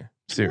going on here?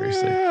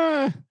 Seriously,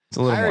 Eh, it's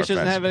a little Irish more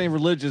doesn't have offensive. any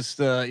religious,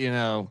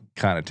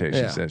 Connotations.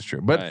 Yeah. That's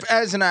true. But Right.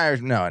 as an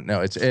Irish,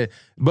 no, it's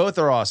both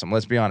are awesome.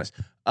 Let's be honest.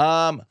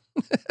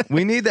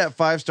 We need that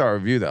 5-star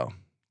review though.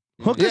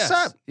 Hook us Yes.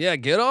 up. Yeah,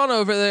 get on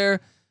over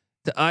there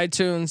to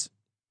iTunes.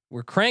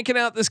 We're cranking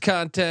out this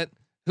content.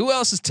 Who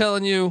else is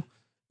telling you,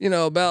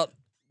 about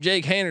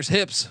Jake Hayner's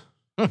hips?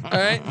 All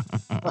right,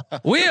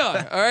 we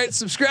are. All right,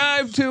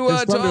 subscribe to all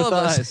of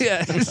us. thighs.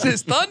 Yeah, it's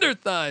his thunder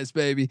thighs,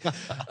 baby.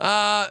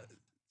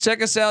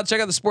 Check us out.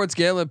 Check out the Sports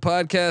Gambling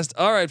Podcast.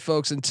 All right,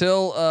 folks.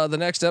 Until the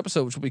next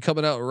episode, which will be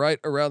coming out right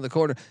around the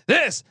corner.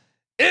 This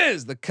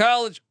is the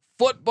College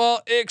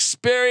Football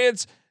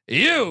Experience.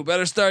 You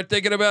better start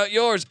thinking about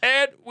yours,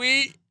 and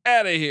we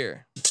out of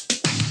here. Thank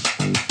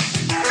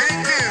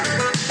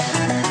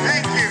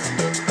you.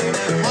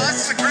 Well,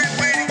 this is a great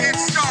way to get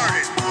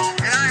started.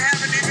 And I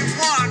haven't even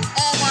won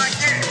all my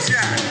games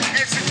yet.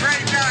 It's a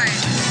great night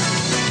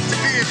to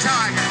be a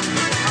Tiger.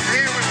 I'm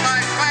here with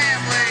my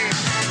family.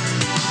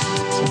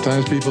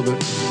 Sometimes people that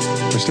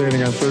are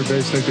standing on third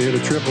base think they hit a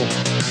triple,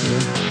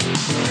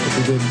 but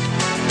they didn't.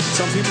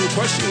 Some people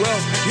question, well,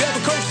 you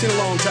haven't coached in a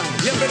long time.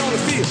 You haven't been on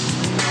the field.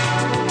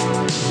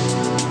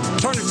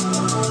 Turn it.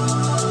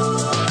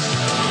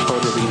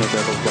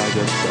 Devil's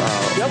Digest.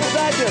 Devil's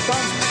Digest, huh?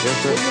 Yes,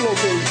 sir. Where you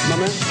located, my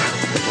man?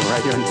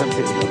 Right here in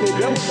Tempe. Okay,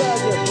 Devil's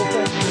Digest,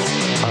 okay.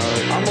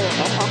 I'm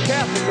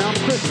Catholic, man. I'm a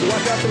Christian.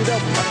 Watch out for the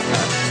devil.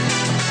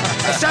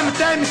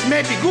 Sometimes it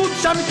may be good,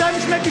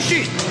 sometimes it may be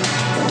shit.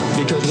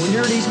 Because when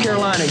you're in East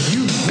Carolina,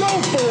 you go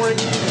for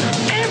it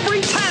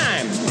every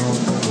time.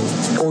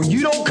 Or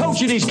you don't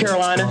coach at East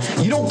Carolina,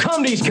 you don't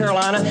come to East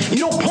Carolina, you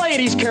don't play at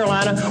East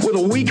Carolina with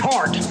a weak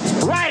heart.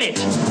 Write it.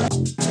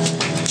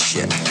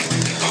 Shit.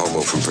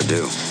 Hobo from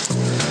Purdue. I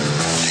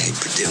hate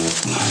Purdue.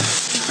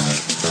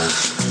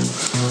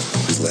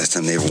 When's the last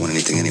time they ever won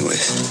anything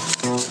anyways?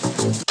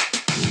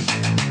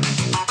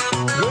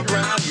 Good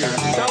round, you're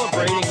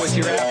celebrating with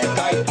your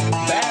appetite.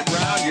 Bad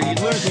round,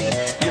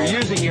 you're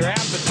using your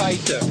appetite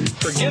to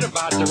forget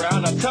about the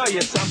round. I'll tell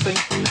you something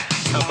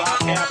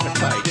about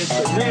appetite. It's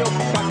a real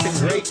fucking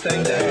great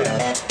thing to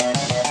have.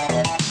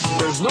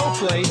 There's no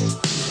place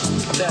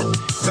that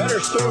better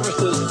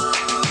services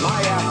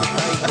my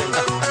appetite than